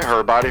choice, right?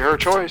 Her body, her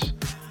choice.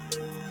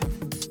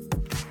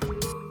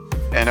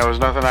 And there was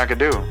nothing I could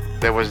do.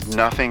 There was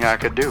nothing I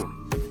could do.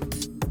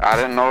 I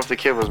didn't know if the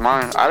kid was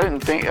mine. I don't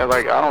think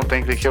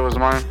the kid was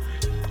mine.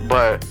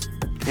 But,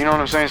 you know what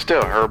I'm saying?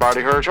 Still, her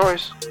body, her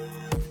choice.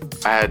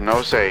 I had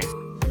no say.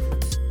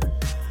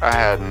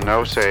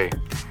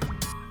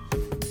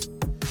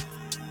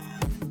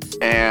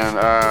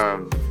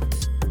 And,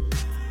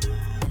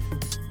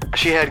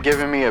 she had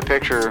given me a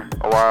picture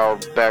a while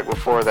back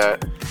before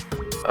that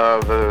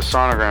of the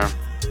sonogram,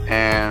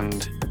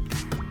 and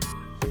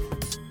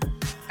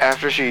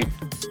after she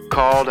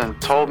called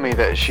and told me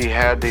that she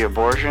had the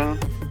abortion,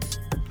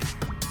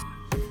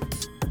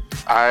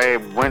 I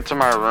went to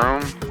my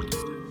room.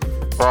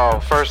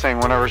 Well, first thing,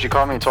 whenever she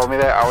called me and told me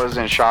that, I was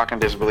in shock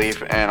and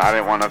disbelief, and I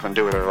didn't want nothing to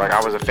do with her. Like,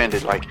 I was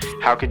offended. Like,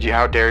 how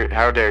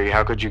dare you,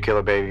 how could you kill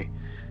a baby?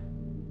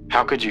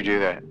 How could you do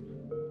that?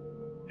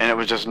 And it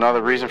was just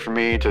another reason for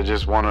me to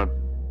just want to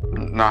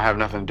not have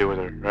nothing to do with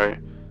her, right?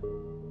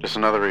 Just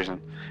another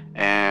reason.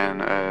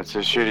 And it's a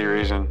shitty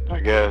reason, I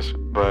guess.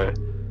 But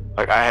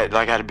like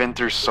I had been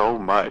through so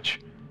much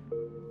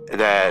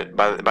that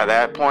by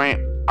that point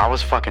I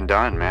was fucking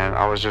done, man.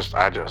 I just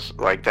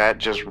like, that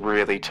just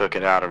really took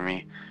it out of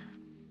me.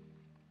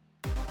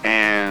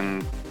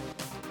 And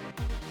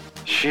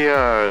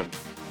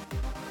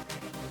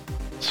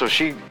so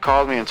she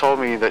called me and told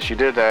me that she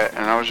did that,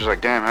 and I was just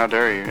like, damn, how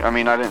dare you? I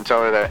mean, I didn't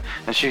tell her that.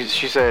 And she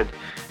said,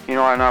 you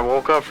know, and I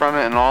woke up from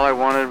it, and all I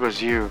wanted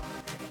was you.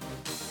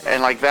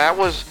 And like, that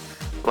was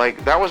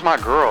my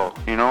girl,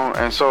 you know?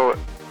 And so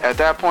at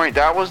that point,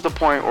 that was the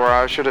point where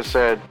I should have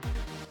said,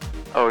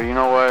 oh, you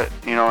know what?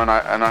 You know, and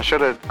I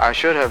should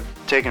have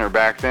taken her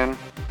back then,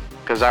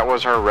 because that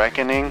was her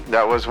reckoning.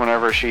 That was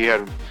whenever she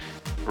had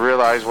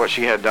realized what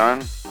she had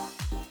done,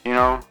 you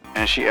know?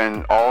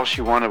 And all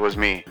she wanted was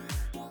me.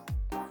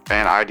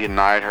 And I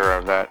denied her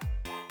of that.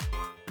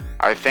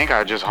 I think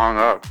I just hung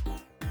up.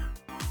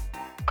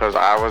 Cause you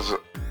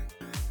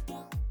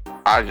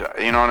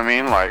know what I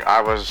mean? Like,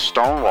 I was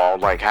stonewalled.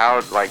 Like, how,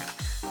 like,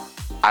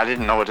 I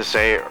didn't know what to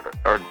say,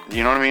 or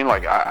you know what I mean?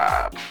 Like,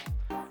 I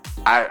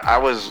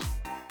was,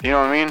 you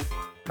know what I mean?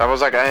 I was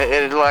like, I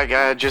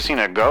had just seen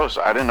a ghost.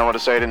 I didn't know what to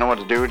say, didn't know what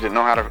to do, didn't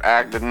know how to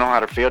act, didn't know how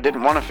to feel,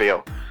 didn't want to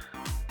feel.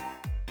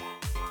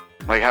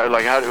 Like,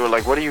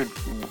 what do you know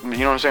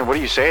what I'm saying? What do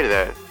you say to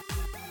that?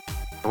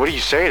 What do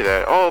you say to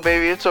that? Oh,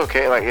 baby, it's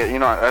okay. Like, you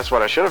know, that's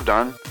what I should have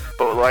done.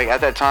 But, like,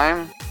 at that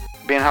time,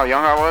 being how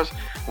young I was,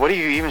 what do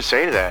you even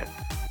say to that?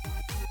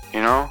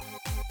 You know?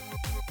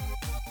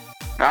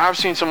 Now, I've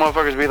seen some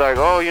motherfuckers be like,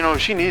 oh, you know,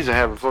 she needs to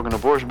have a fucking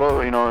abortion,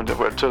 you know,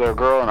 to their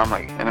girl. And I'm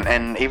like,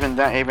 and even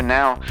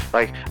now,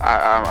 like,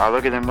 I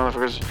look at them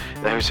motherfuckers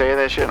who say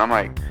that shit, and I'm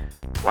like,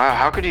 wow,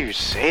 how could you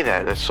say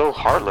that? That's so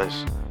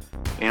heartless.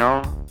 You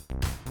know?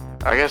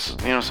 I guess,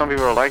 you know, some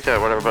people are like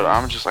that, whatever, but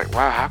I'm just like,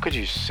 wow, how could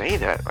you say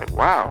that? Like,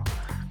 wow.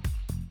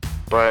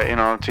 But, you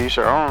know, to each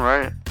their own,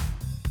 right?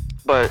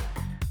 But,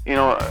 you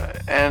know,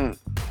 and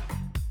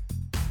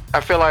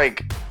I feel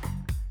like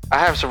I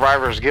have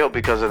survivor's guilt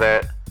because of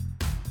that.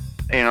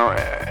 You know,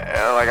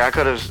 like, I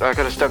could have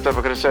stepped up,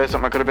 I could have said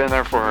something, I could have been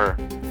there for her,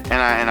 and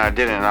I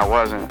didn't, and I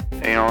wasn't.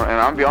 You know, and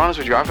I'll be honest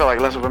with you, I feel like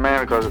less of a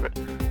man because of it.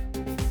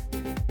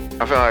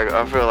 I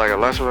feel like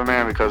less of a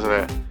man because of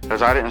that.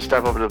 Because I didn't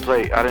step up to the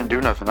plate. I didn't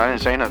do nothing. I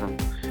didn't say nothing.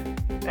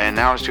 And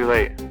now it's too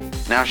late.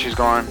 Now she's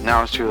gone.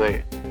 Now it's too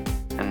late.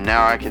 And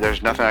now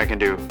there's nothing I can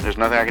do. There's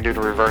nothing I can do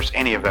to reverse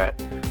any of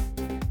that.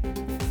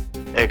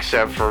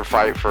 Except for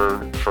fight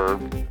for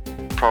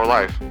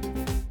pro-life.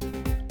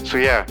 So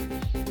yeah.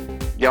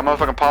 Y'all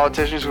motherfucking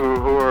politicians who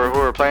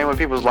are playing with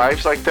people's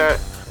lives like that,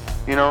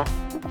 you know,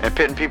 and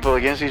pitting people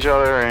against each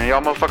other, and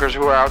y'all motherfuckers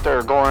who are out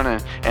there going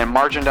and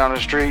marching down the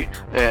street,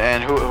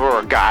 and who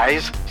are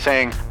guys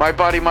saying, my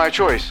body, my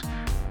choice.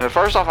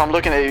 First off, I'm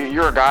looking at you,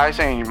 you're a guy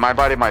saying my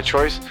body, my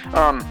choice.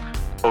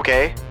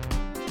 Okay,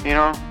 you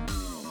know.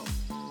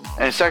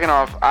 And second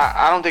off,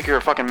 I don't think you're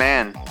a fucking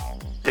man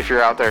if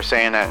you're out there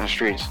saying that in the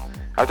streets.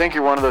 I think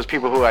you're one of those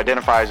people who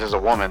identifies as a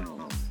woman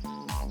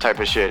type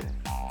of shit,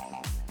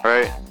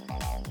 right?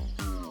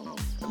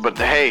 But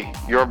hey,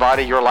 your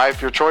body, your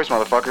life, your choice,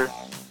 motherfucker.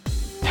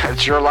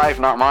 It's your life,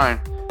 not mine.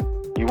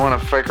 You want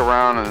to fake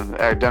around and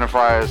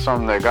identify as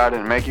something that God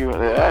didn't make you?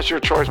 That's your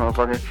choice,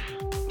 motherfucker.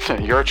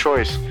 Your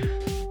choice.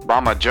 But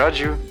I'ma judge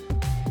you?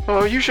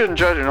 Oh, you shouldn't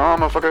judge it. No,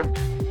 motherfucker.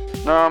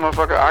 No,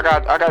 motherfucker. I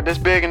got this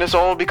big and this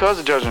old because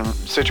of judging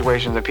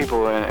situations and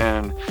people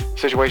and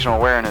situational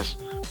awareness.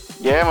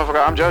 Yeah,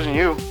 motherfucker. I'm judging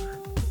you.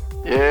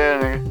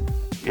 Yeah,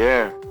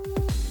 nigga.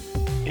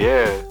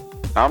 Yeah.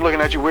 I'm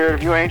looking at you weird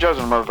if you ain't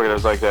judging a motherfucker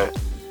that's like that.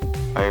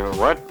 Like,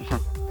 what?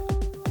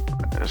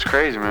 It's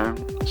crazy,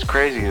 man. It's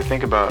crazy to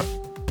think about.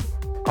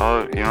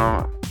 Oh, you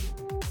know.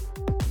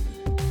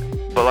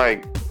 But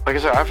like I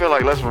said, I feel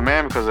like less of a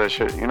man because of that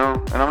shit, you know.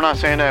 And I'm not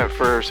saying that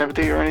for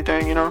sympathy or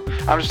anything, you know.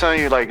 I'm just telling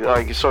you,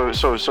 so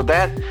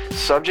that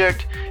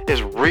subject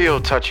is real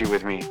touchy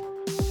with me,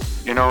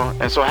 you know.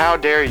 And so how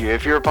dare you,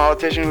 if you're a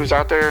politician who's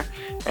out there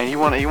and you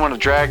want to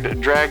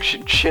drag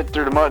shit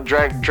through the mud,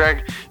 drag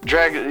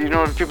you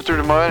know, people through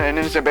the mud and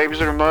innocent babies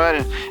through the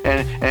mud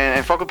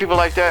and fuck with people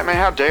like that, man.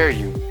 How dare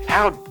you?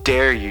 How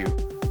dare you?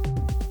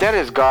 That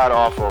is god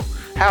awful.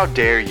 How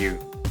dare you?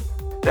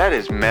 That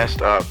is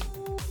messed up.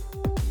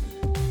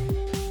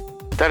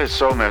 That is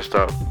so messed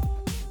up.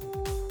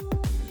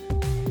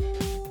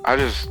 I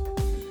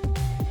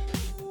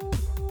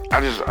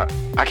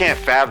can't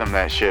fathom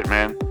that shit,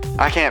 man.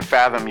 I can't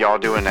fathom y'all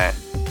doing that.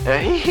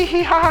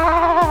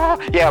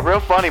 Yeah, real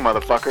funny,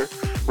 motherfucker.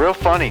 Real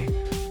funny.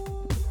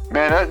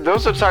 Man,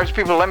 those are the types of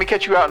people, let me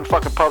catch you out in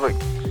fucking public.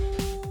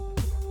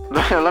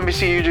 Let me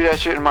see you do that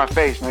shit in my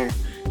face, nigga.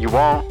 You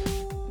won't?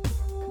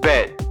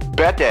 Bet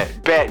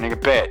that. Bet,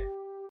 nigga, bet.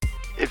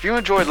 If you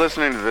enjoyed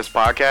listening to this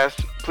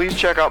podcast, please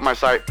check out my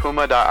site,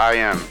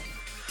 puma.im,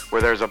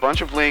 where there's a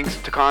bunch of links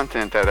to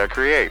content that I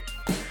create.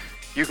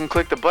 You can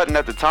click the button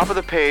at the top of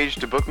the page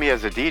to book me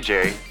as a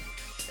DJ,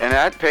 and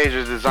that page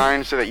is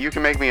designed so that you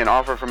can make me an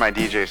offer for my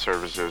DJ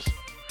services.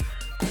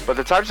 But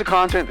the types of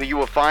content that you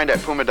will find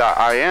at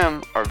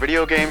puma.im are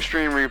video game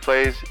stream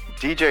replays,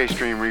 DJ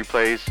stream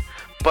replays,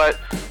 but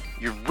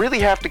you really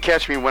have to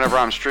catch me whenever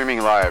I'm streaming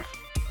live.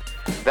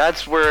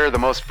 That's where the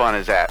most fun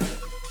is at.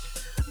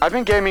 I've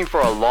been gaming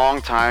for a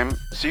long time,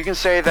 so you can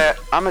say that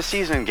I'm a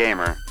seasoned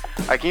gamer.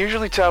 I can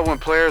usually tell when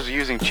players are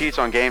using cheats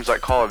on games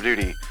like Call of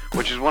Duty,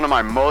 which is one of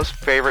my most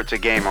favorite to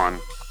game on.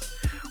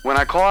 When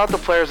I call out the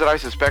players that I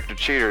suspect are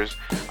cheaters,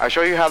 I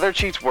show you how their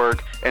cheats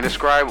work and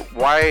describe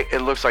why it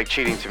looks like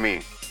cheating to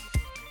me.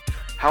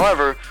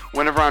 However,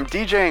 whenever I'm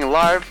DJing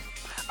live,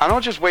 I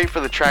don't just wait for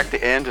the track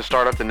to end to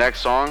start up the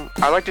next song.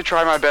 I like to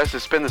try my best to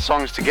spin the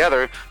songs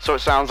together so it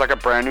sounds like a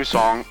brand new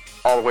song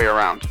all the way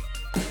around.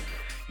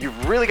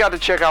 You've really got to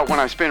check out when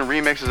I spin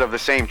remixes of the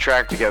same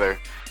track together.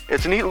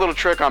 It's a neat little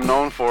trick I'm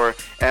known for,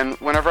 and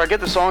whenever I get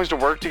the songs to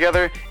work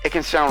together, it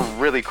can sound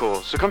really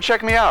cool. So come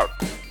check me out.